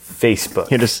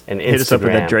 Facebook and Instagram. Hit us up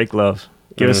with that Drake love.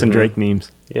 Give us some Drake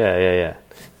memes. Yeah.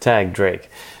 Tag Drake.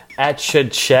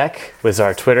 @ShouldCheck was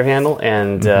our Twitter handle,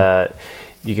 and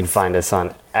you can find us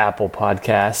on Apple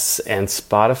Podcasts and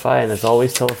Spotify. And as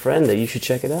always, tell a friend that you should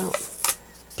check it out.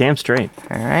 Damn straight.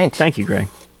 All right. Thank you, Greg.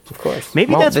 Of course.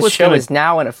 Maybe that's this what's show gonna... is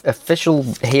now an official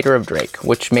hater of Drake,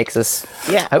 which makes us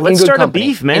Let's start a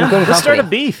beef, man. Let's start a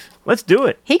beef. Let's do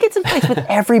it. He gets in fights with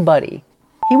everybody.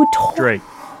 He would totally. Drake.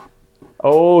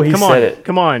 Oh, he said it.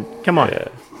 Come on. Yeah.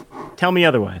 Tell me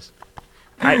otherwise.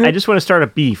 I just want to start a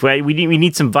beef. We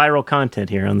need some viral content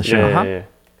here on the show. Yeah.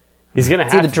 He's gonna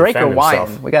have either to Drake or defend Wyan.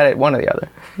 himself. We got it, one or the other.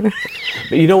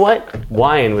 But you know what?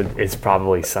 Wyan is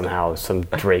probably somehow some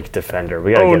Drake defender.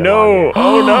 We gotta get him on here.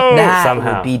 Oh no! That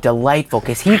Somehow. would be delightful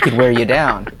because he could wear you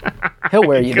down. He'll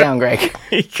wear you down, Greg.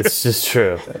 This is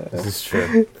true.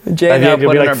 Jay and I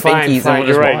put in our fine, binkies and we'll you're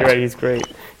just right. watch. You're right. He's great.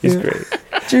 He's great.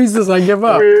 Jesus, I give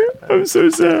up. I'm so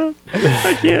sad.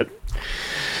 I can't.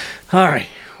 All right.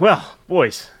 Well,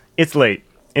 boys, it's late.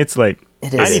 It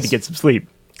is. I need to get some sleep.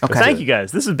 Okay. Thank you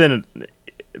guys. This has been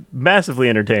massively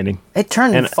entertaining. It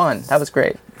turned into fun. That was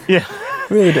great. Yeah.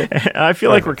 Really did. I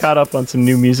feel like we're caught up on some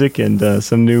new music and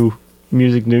some new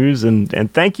music news.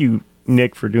 And thank you,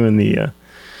 Nick for doing the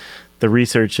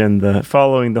research and the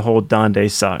following the whole Donda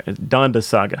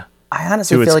saga. I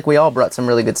honestly feel like we all brought some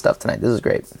really good stuff tonight. This is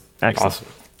great. Excellent. Awesome.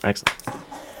 Excellent.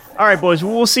 All right, boys.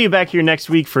 We'll see you back here next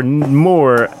week for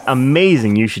more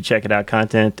amazing You Should Check It Out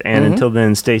content. And until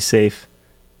then, stay safe.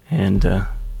 And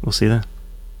we'll see you then.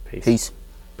 Peace.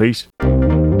 Peace.